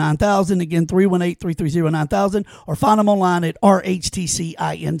 318-330-9000. Again, 318-330-9000. Or find them online at rhtcinc.com.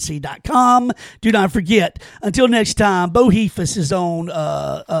 Do not forget, until next time, Bo Heifus is on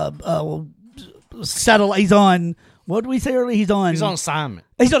satellite. He's on, what did we say earlier? He's on assignment.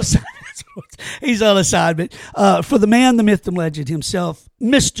 He's on assignment. He's on assignment for the man, the myth, the legend himself,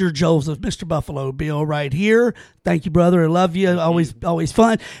 Mr. Joseph, Mr. Buffalo Bill, right here. Thank you, brother. I love you. Always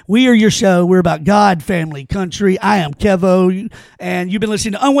fun. We are your show. We're about God, family, country. I am Kevo, and you've been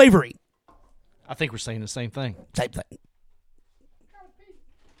listening to Unwavering. I think we're saying the same thing. Same thing.